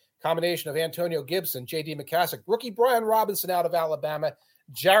with the combination of Antonio Gibson, J.D. McKissic, rookie Brian Robinson out of Alabama,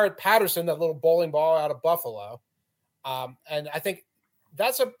 Jared Patterson, that little bowling ball out of Buffalo. And I think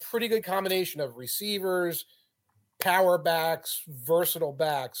that's a pretty good combination of receivers, power backs, versatile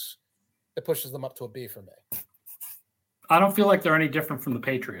backs that pushes them up to a B for me. I don't feel like they're any different from the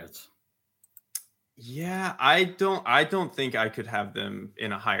Patriots. Yeah, I don't think I could have them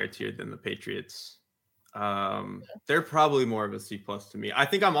in a higher tier than the Patriots. They're probably more of a C+ to me. I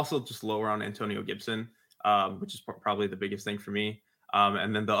think I'm also just lower on Antonio Gibson, which is probably the biggest thing for me.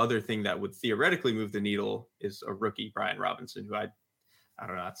 And then the other thing that would theoretically move the needle is a rookie, Brian Robinson, who I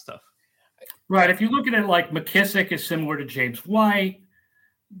don't know, that's tough. Right. If you look at it like McKissic is similar to James White,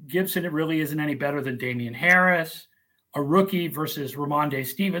 Gibson, it really isn't any better than Damian Harris. A rookie versus Ramondre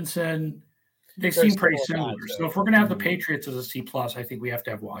Stevenson, they seem pretty similar. So if we're going to have the Patriots as a C+, I think we have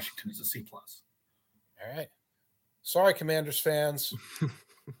to have Washington as a C+. All right. Sorry, Commanders fans.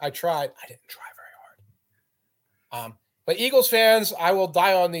 I tried. I didn't try very hard. But Eagles fans, I will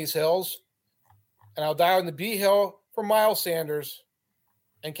die on these hills, and I'll die on the B hill for Miles Sanders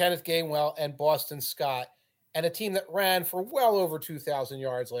and Kenneth Gainwell and Boston Scott, and a team that ran for well over 2,000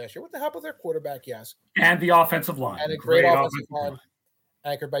 yards last year with the help of their quarterback, yes. And the offensive line. And a great offensive line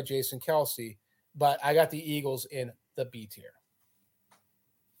anchored by Jason Kelce. But I got the Eagles in the B tier.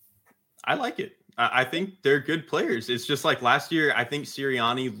 I like it. I think they're good players. It's just like last year, I think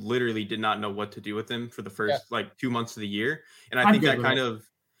Sirianni literally did not know what to do with them for the first 2 months of the year. And I think that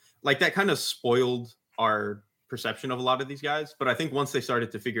kind of spoiled our perception of a lot of these guys. But I think once they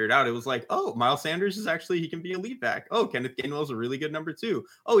started to figure it out, it was like, oh, Miles Sanders is actually, he can be a lead back. Oh, Kenneth Gainwell is a really good number 2.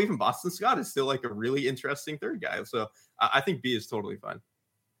 Oh, even Boston Scott is still like a really interesting third guy. So I think B is totally fine.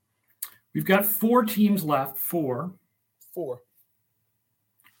 We've got 4 teams left. Four.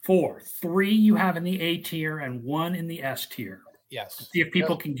 3 you have in the A tier and 1 in the S tier. Yes. Let's see if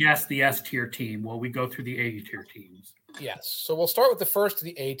people can guess the S tier team while we go through the A tier teams. Yes. So we'll start with the first of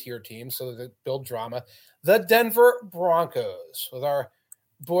the A tier teams so that build drama. The Denver Broncos with our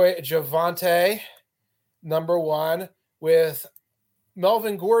boy Javonte, number 1, with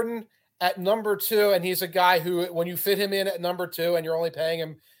Melvin Gordon at number 2. And he's a guy who, when you fit him in at number 2 and you're only paying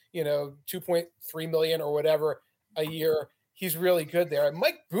him, $2.3 million or whatever a year, he's really good there. And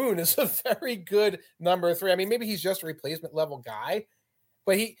Mike Boone is a very good number 3. I mean, maybe he's just a replacement level guy,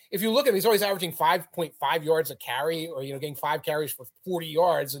 but if you look at him, he's always averaging 5.5 yards a carry, or getting 5 carries for 40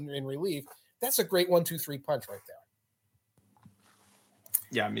 yards in relief. That's a great 1-2-3 punch right there.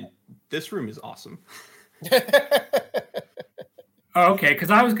 Yeah, I mean, this room is awesome. Okay,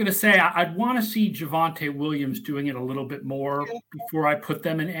 because I was going to say I'd want to see Javonte Williams doing it a little bit more before I put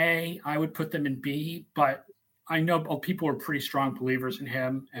them in A. I would put them in B, but I know people are pretty strong believers in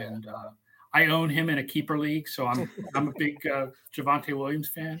him, and I own him in a keeper league, so I'm a big Javonte Williams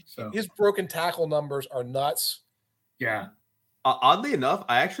fan. So his broken tackle numbers are nuts. Yeah. Oddly enough,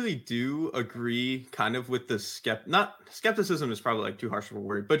 I actually do agree kind of with the skepticism is probably like too harsh of a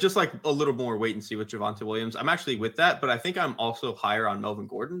word, but just like a little more wait and see with Javonte Williams. I'm actually with that, but I think I'm also higher on Melvin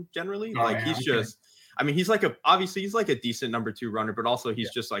Gordon generally. He's like obviously he's like a decent number 2 runner, but also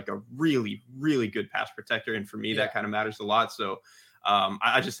he's just like a really, really good pass protector. And for me, that kind of matters a lot. So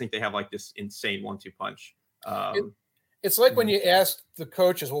I just think they have like this insane 1-2 punch. It's like when you ask the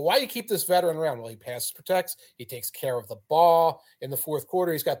coaches, well, why do you keep this veteran around? Well, he passes protects. He takes care of the ball. In the fourth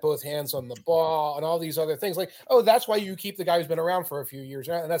quarter, he's got both hands on the ball and all these other things. Like, oh, that's why you keep the guy who's been around for a few years.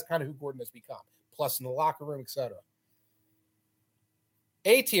 And that's kind of who Gordon has become. Plus in the locker room, etc.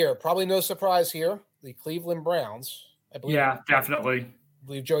 A tier, probably no surprise here. The Cleveland Browns. I believe. Yeah, definitely. I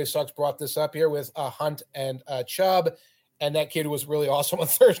believe Joey Suggs brought this up here with Hunt and Chubb. And that kid was really awesome on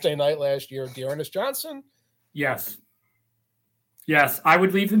Thursday night last year. Dearness Johnson. Yes, I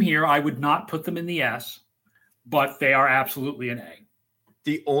would leave them here. I would not put them in the S, but they are absolutely an A.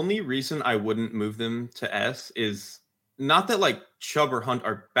 The only reason I wouldn't move them to S is not that like Chubb or Hunt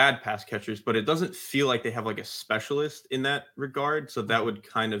are bad pass catchers, but it doesn't feel like they have like a specialist in that regard. So that would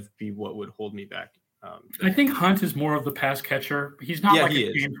kind of be what would hold me back. I think Hunt is more of the pass catcher. He's not like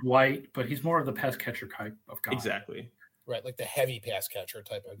a James White, but he's more of the pass catcher type of guy. Exactly. Right, like the heavy pass catcher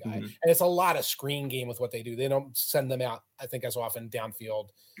type of guy. Mm-hmm. And it's a lot of screen game with what they do. They don't send them out, I think, as often downfield.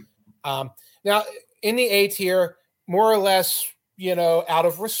 Now, in the A tier, more or less, out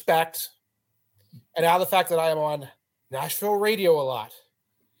of respect and out of the fact that I am on Nashville radio a lot,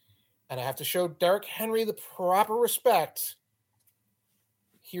 and I have to show Derrick Henry the proper respect,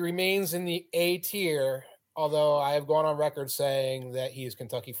 he remains in the A tier, although I have gone on record saying that he is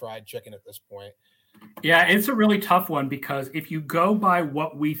Kentucky Fried Chicken at this point. Yeah, it's a really tough one because if you go by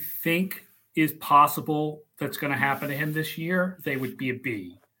what we think is possible that's going to happen to him this year, they would be a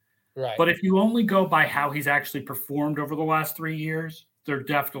B. Right. But if you only go by how he's actually performed over the last 3 years, they're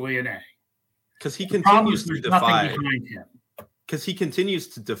definitely an A. Because he continues to defy. Behind him. Because he continues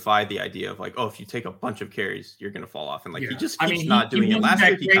to defy the idea of like, oh, if you take a bunch of carries, you're going to fall off, and like he just keeps not doing it. Last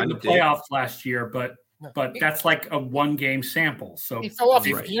year he kind of did. Playoffs last year, but that's like a 1-game sample. So he fell off.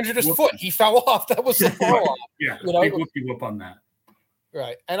 He injured his foot. He fell off. That was the fall off. Yeah, big whoop on that.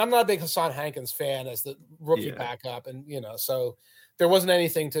 Right. And I'm not a big Hassan Hankins fan as the rookie backup. And, so there wasn't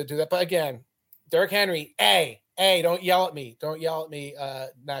anything to do that. But again, Derrick Henry, A, don't yell at me. Don't yell at me,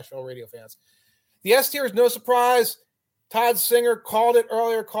 Nashville radio fans. The S tier is no surprise. Todd Singer called it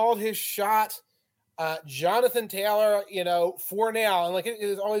earlier, called his shot. Jonathan Taylor, for now, and like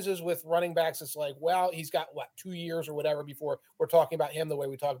it always is with running backs, it's like, well, he's got 2 years or whatever before we're talking about him the way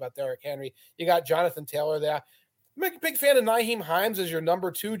we talk about Derrick Henry. You got Jonathan Taylor there. I'm a big fan of Nyheim Hines as your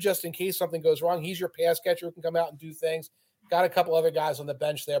number 2, just in case something goes wrong. He's your pass catcher who can come out and do things. Got a couple other guys on the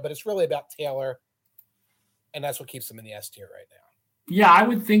bench there, but it's really about Taylor, and that's what keeps him in the S tier right now. Yeah, I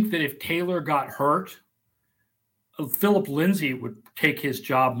would think that if Taylor got hurt, Philip Lindsay would take his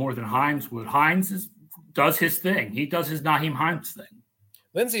job more than Hines would. Hines does his thing. He does his Nyheim Hines thing.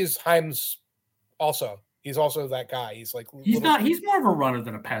 Lindsay is Hines also. He's also that guy. He's like he's more of a runner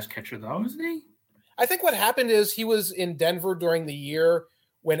than a pass catcher, though, isn't he? I think what happened is he was in Denver during the year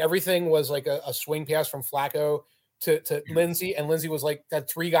when everything was like a swing pass from Flacco to Lindsay, and Lindsay was like had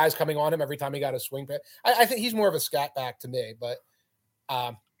 3 guys coming on him every time he got a swing pass. I think he's more of a scat back to me, but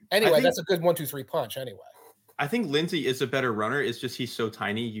anyway, that's a good 1-2-3 punch anyway. I think Lindsay is a better runner. It's just he's so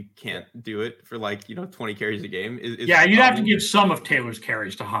tiny you can't do it for 20 carries a game. You'd have to give some of Taylor's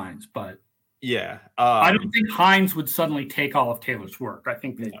carries to Hines, but I don't think Hines would suddenly take all of Taylor's work. I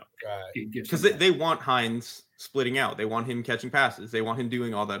think because they want Hines splitting out. They want him catching passes. They want him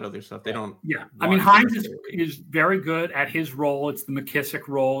doing all that other stuff. They don't. Yeah, I mean Hines is very good at his role. It's the McKissick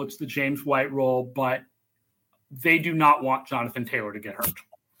role. It's the James White role, but they do not want Jonathan Taylor to get hurt.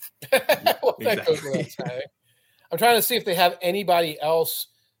 Well, that goes without saying. I'm trying to see if they have anybody else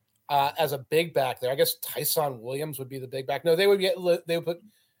as a big back there. I guess Tyson Williams would be the big back. No, they would put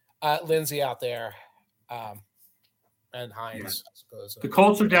Lindsay out there. and Hines, Yeah. I suppose. The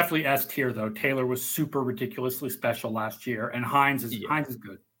Colts are definitely S tier, though. Taylor was super ridiculously special last year, and Hines is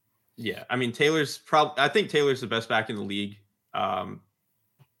good. Yeah, I mean I think Taylor's the best back in the league,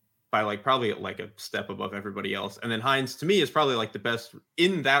 by probably a step above everybody else. And then Hines, to me, is probably the best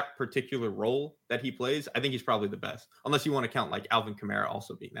in that particular role that he plays. I think he's probably the best, unless you want to count Alvin Kamara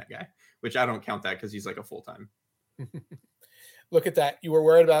also being that guy, which I don't count that because he's a full-time. Look at that. You were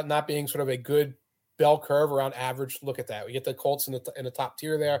worried about not being sort of a good bell curve around average. Look at that. We get the Colts in the top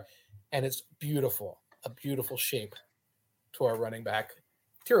tier there, and it's beautiful. A beautiful shape to our running back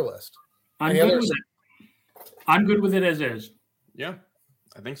tier list. I'm good with it as is. Yeah,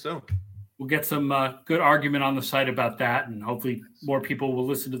 I think so. We'll get some good argument on the site about that, and hopefully more people will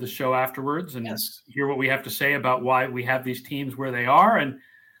listen to the show afterwards and hear what we have to say about why we have these teams where they are, and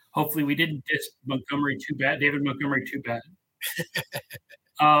hopefully we didn't diss David Montgomery too bad.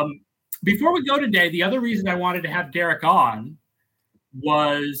 Before we go today, the other reason I wanted to have Derek on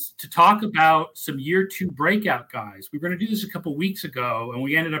was to talk about some year 2 breakout guys. We were going to do this a couple weeks ago, and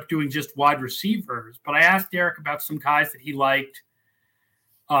we ended up doing just wide receivers. But I asked Derek about some guys that he liked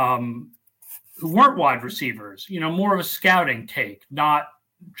who weren't wide receivers, more of a scouting take, not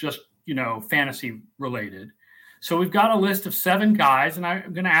just, fantasy related. So we've got a list of 7 guys, and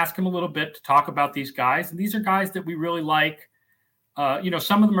I'm going to ask him a little bit to talk about these guys. And these are guys that we really like.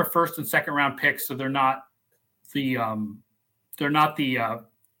 Some of them are first and second round picks, so they're not the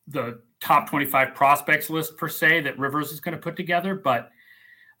top 25 prospects list per se that Rivers is going to put together. But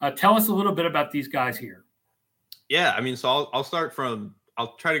tell us a little bit about these guys here. Yeah, I mean, so I'll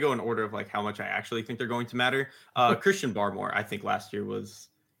try to go in order of how much I actually think they're going to matter. Christian Barmore, I think last year was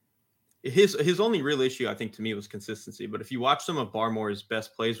his only real issue, I think, to me was consistency. But if you watch some of Barmore's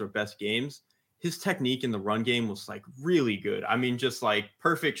best plays or best games, his technique in the run game was really good. I mean, just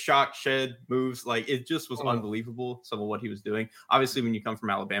perfect shock shed moves. It just was unbelievable, some of what he was doing. Obviously, when you come from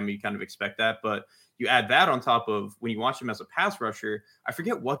Alabama, you kind of expect that. But you add that on top of when you watch him as a pass rusher, I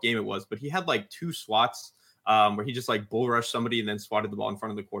forget what game it was, but he had 2 swats where he just bull rushed somebody and then swatted the ball in front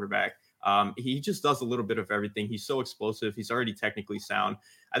of the quarterback. He just does a little bit of everything. He's so explosive. He's already technically sound.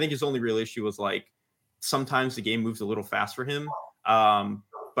 I think his only real issue was sometimes the game moves a little fast for him.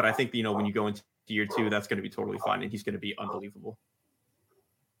 But I think, when you go into year 2, that's going to be totally fine, and he's going to be unbelievable.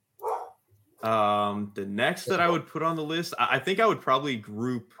 The next that I would put on the list, I think I would probably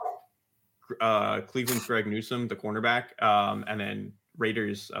group Cleveland's Greg Newsome, the cornerback, and then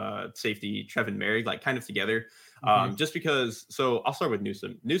Raiders safety Trevin Merrick, kind of together. Just because, so I'll start with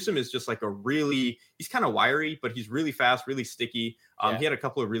Newsome. Newsome is just he's kind of wiry, but he's really fast, really sticky. He had a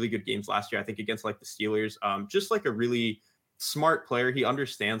couple of really good games last year, I think, against the Steelers. Just a really smart player. He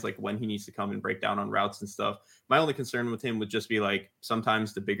understands when he needs to come and break down on routes and stuff. My only concern with him would just be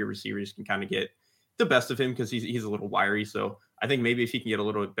sometimes the bigger receivers can kind of get the best of him because he's a little wiry. So I think maybe if he can get a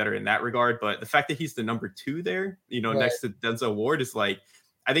little bit better in that regard, but the fact that he's the number 2 there, next to Denzel Ward is I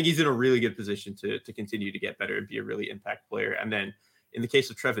think he's in a really good position to continue to get better and be a really impact player. And then in the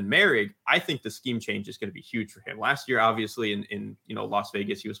case of Trevin Merrick, I think the scheme change is going to be huge for him. Last year, obviously in Las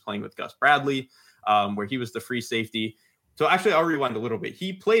Vegas, he was playing with Gus Bradley, where he was the free safety. So actually, I'll rewind a little bit.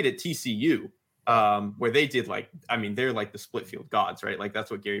 He played at TCU, where they did they're the split field gods, right?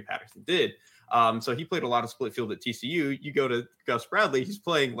 That's what Gary Patterson did. So he played a lot of split field at TCU. You go to Gus Bradley, he's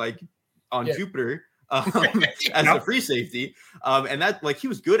playing on Jupiter as a free safety. And that he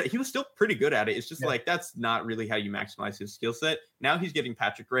was good. He was still pretty good at it. It's just that's not really how you maximize his skill set. Now he's getting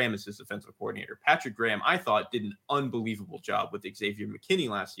Patrick Graham as his defensive coordinator. Patrick Graham, I thought, did an unbelievable job with Xavier McKinney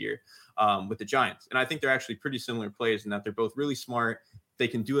last year with the Giants. And I think they're actually pretty similar players in that they're both really smart. They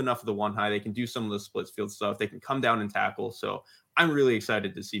can do enough of the one high. They can do some of the split field stuff. They can come down and tackle. So I'm really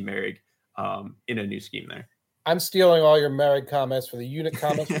excited to see Merrick in a new scheme there. I'm stealing all your Merrick comments for the unit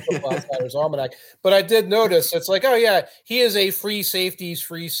comments for Football Outsiders Almanac. But I did notice it's he is a free safety.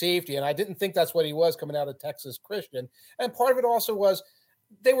 And I didn't think that's what he was coming out of Texas Christian. And part of it also was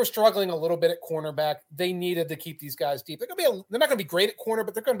they were struggling a little bit at cornerback. They needed to keep these guys deep. They're not going to be great at corner,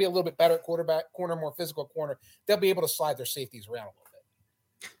 but they're going to be a little bit better at quarterback, corner, more physical corner. They'll be able to slide their safeties around a little bit.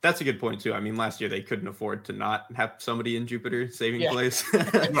 That's a good point too. I mean, last year they couldn't afford to not have somebody in Jupiter saving plays,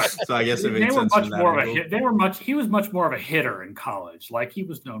 so I guess it made sense. He was much more of a hitter in college. He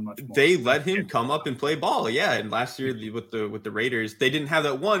was known much more. They let him come up and play ball, And last year with the Raiders, they didn't have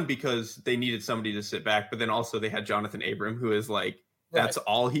that one because they needed somebody to sit back. But then also they had Jonathan Abram, who is that's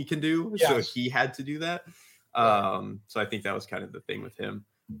all he can do. Yes. So he had to do that. So I think that was kind of the thing with him.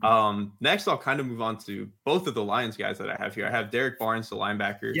 Next, I'll kind of move on to both of the Lions guys that I have here. I have Derek Barnes, the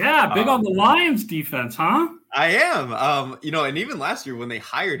linebacker. Yeah, big on the Lions defense, huh? I am. And even last year when they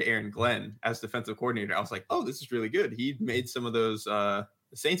hired Aaron Glenn as defensive coordinator, I was like, oh, this is really good. He made some of those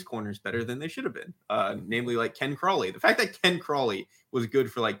Saints corners better than they should have been, namely like Ken Crawley. The fact that Ken Crawley was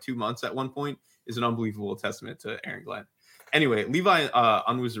good for like 2 months at one point is an unbelievable testament to Aaron Glenn. Anyway, Levi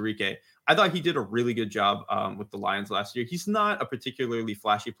Onwuzurike, I thought he did a really good job with the Lions last year. He's not a particularly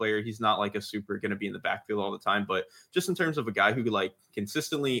flashy player. He's not like a super going to be in the backfield all the time, but just in terms of a guy who could like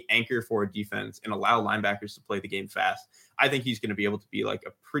consistently anchor for a defense and allow linebackers to play the game fast, I think he's going to be able to be like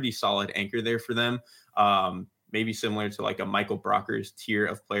a pretty solid anchor there for them. Maybe similar to like a Michael Brockers tier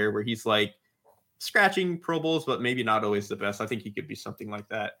of player where he's like scratching Pro Bowls, but maybe not always the best. I think he could be something like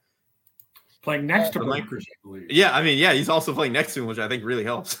that. Playing next to Brockers, I believe. Yeah, he's also playing next to him, which I think really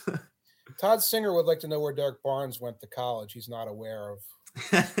helps. Todd Singer would like to know where Derek Barnes went to college. He's not aware of.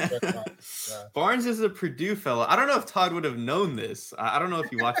 Barnes is a Purdue fellow. I don't know if Todd would have known this. I don't know if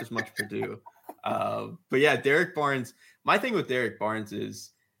he watches much Purdue. But yeah, Derek Barnes. My thing with Derek Barnes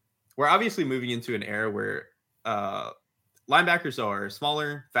is we're obviously moving into an era where linebackers are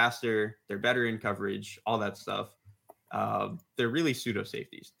smaller, faster, they're better in coverage, all that stuff. They're really pseudo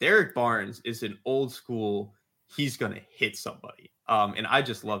safeties. Derek Barnes is an old school. He's going to hit somebody. And I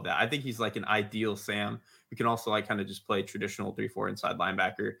just love that. I think he's like an ideal Sam who can also like kind of just play traditional 3-4 inside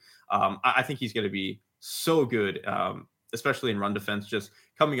linebacker. I think he's going to be so good, especially in run defense, just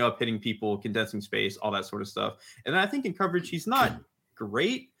coming up, hitting people, condensing space, all that sort of stuff. And then I think in coverage, he's not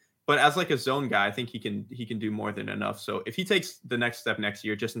great, but as like a zone guy, I think he can do more than enough. So if he takes the next step next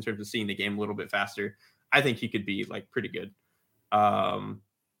year, just in terms of seeing the game a little bit faster, I think he could be like pretty good.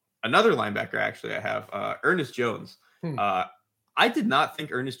 Another linebacker, actually, I have Ernest Jones. I did not think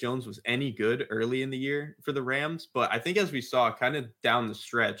Ernest Jones was any good early in the year for the Rams, but I think as we saw kind of down the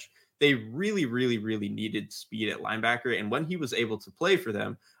stretch, they really, really, really needed speed at linebacker. And when he was able to play for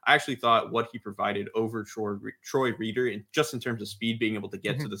them, I actually thought what he provided over Troy Reeder, and just in terms of speed, being able to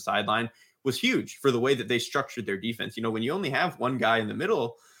get to the sideline, was huge for the way that they structured their defense. When you only have one guy in the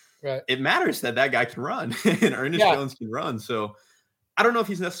middle, right, it matters that guy can run, and Ernest Jones can run. So I don't know if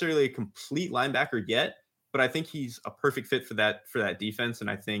he's necessarily a complete linebacker yet, but I think he's a perfect fit for that defense. And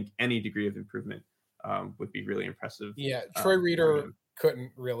I think any degree of improvement would be really impressive. Yeah. Troy Reeder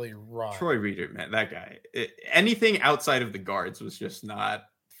couldn't really run. Troy Reeder, man, that guy, anything outside of the guards was just not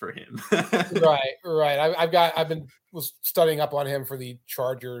for him. Right. Was studying up on him for the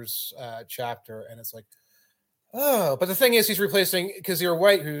Chargers chapter. And it's like, oh, but the thing is he's replacing Kazir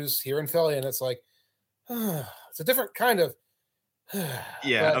White, who's here in Philly. And it's like, it's a different kind of,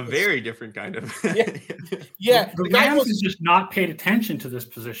 a very different kind of. The Rams have just not paid attention to this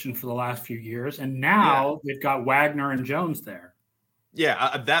position for the last few years, and now they've got Wagner and Jones there.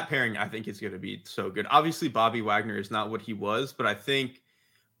 Yeah, that pairing I think is going to be so good. Obviously, Bobby Wagner is not what he was, but I think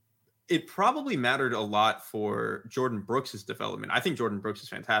it probably mattered a lot for Jordan Brooks' development. I think Jordan Brooks is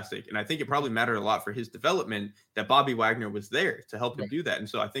fantastic, and I think it probably mattered a lot for his development that Bobby Wagner was there to help him do that. And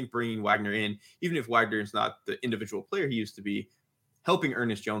so I think bringing Wagner in, even if Wagner is not the individual player he used to be, helping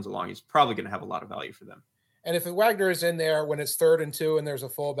Ernest Jones along is probably going to have a lot of value for them. And if Wagner is in there when it's 3rd and 2 and there's a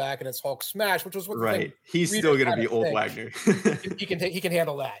fullback and it's Hulk smash, which was what he's still going to be old Wagner. he can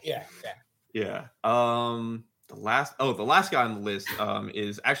handle that. Yeah. The last guy on the list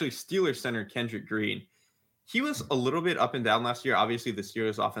is actually Steelers center Kendrick Green. He was a little bit up and down last year. Obviously, the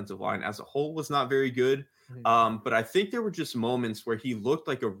Steelers offensive line as a whole was not very good. But I think there were just moments where he looked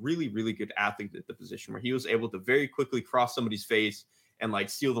like a really, really good athlete at the position, where he was able to very quickly cross somebody's face and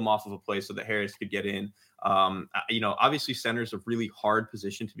like steal them off of a play so that Harris could get in. Obviously center is a really hard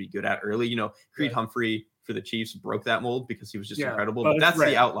position to be good at early. Creed Humphrey for the Chiefs broke that mold because he was just incredible. But that's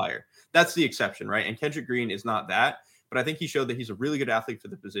the outlier. That's the exception, right? And Kendrick Green is not that. But I think he showed that he's a really good athlete for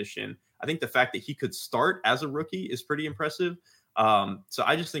the position. I think the fact that he could start as a rookie is pretty impressive. So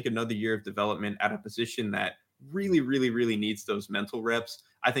I just think another year of development at a position that really, really, really needs those mental reps,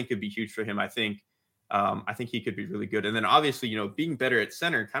 I think could be huge for him. I think he could be really good. And then obviously, being better at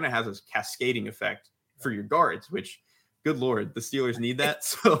center kind of has a cascading effect for your guards, which, good Lord, the Steelers need that.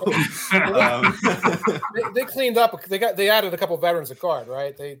 So they cleaned up. They added a couple of veterans at guard,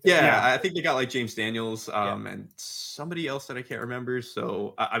 right? I think they got like James Daniels and somebody else that I can't remember.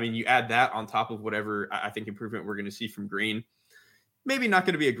 So, you add that on top of whatever I think improvement we're going to see from Green. Maybe not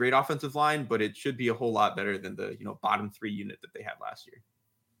going to be a great offensive line, but it should be a whole lot better than the bottom 3 unit that they had last year.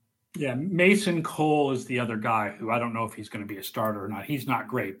 Yeah, Mason Cole is the other guy who I don't know if he's going to be a starter or not. He's not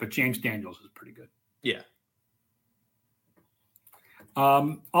great, but James Daniels is pretty good. Yeah.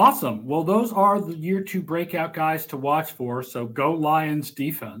 Awesome. Well, those are the year 2 breakout guys to watch for. So go Lions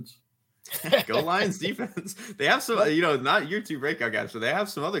defense. Go Lions defense. They have some, not your two breakout guys, but they have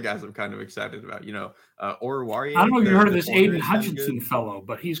some other guys I'm kind of excited about. Oruwariye. I don't know if you heard of this Aiden Hutchinson fellow,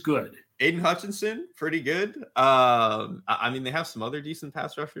 but he's good. Aiden Hutchinson, pretty good. I mean, they have some other decent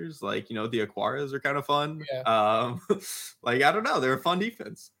pass rushers, like the Aquaras are kind of fun. Yeah. I don't know, they're a fun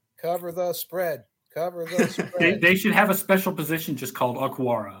defense. Cover the spread. They should have a special position just called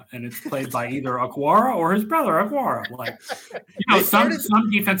Aquara, and it's played by either Aquara or his brother Aquara. Like, some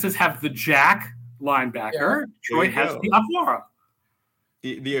defenses have the Jack linebacker. Yeah. Detroit has the Aquara.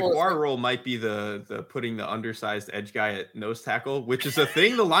 The Aquara role might be the putting the undersized edge guy at nose tackle, which is a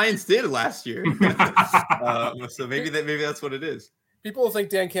thing the Lions did last year. So maybe that's what it is. People think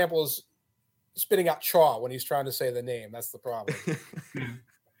Dan Campbell is spitting out chaw when he's trying to say the name. That's the problem.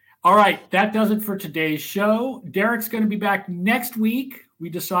 All right, that does it for today's show. Derek's going to be back next week. We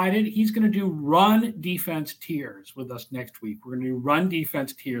decided he's going to do run defense tiers with us next week. We're going to do run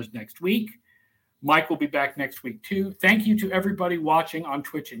defense tiers next week. Mike will be back next week too. Thank you to everybody watching on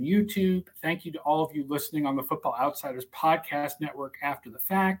Twitch and YouTube. Thank you to all of you listening on the Football Outsiders Podcast Network after the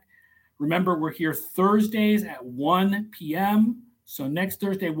fact. Remember, we're here Thursdays at 1 p.m. So next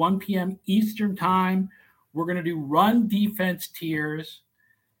Thursday, 1 p.m. Eastern Time, we're going to do run defense tiers.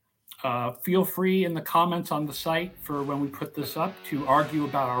 Feel free in the comments on the site for when we put this up to argue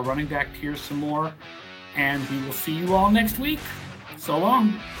about our running back tiers some more. And we will see you all next week. So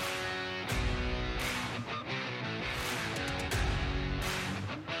long.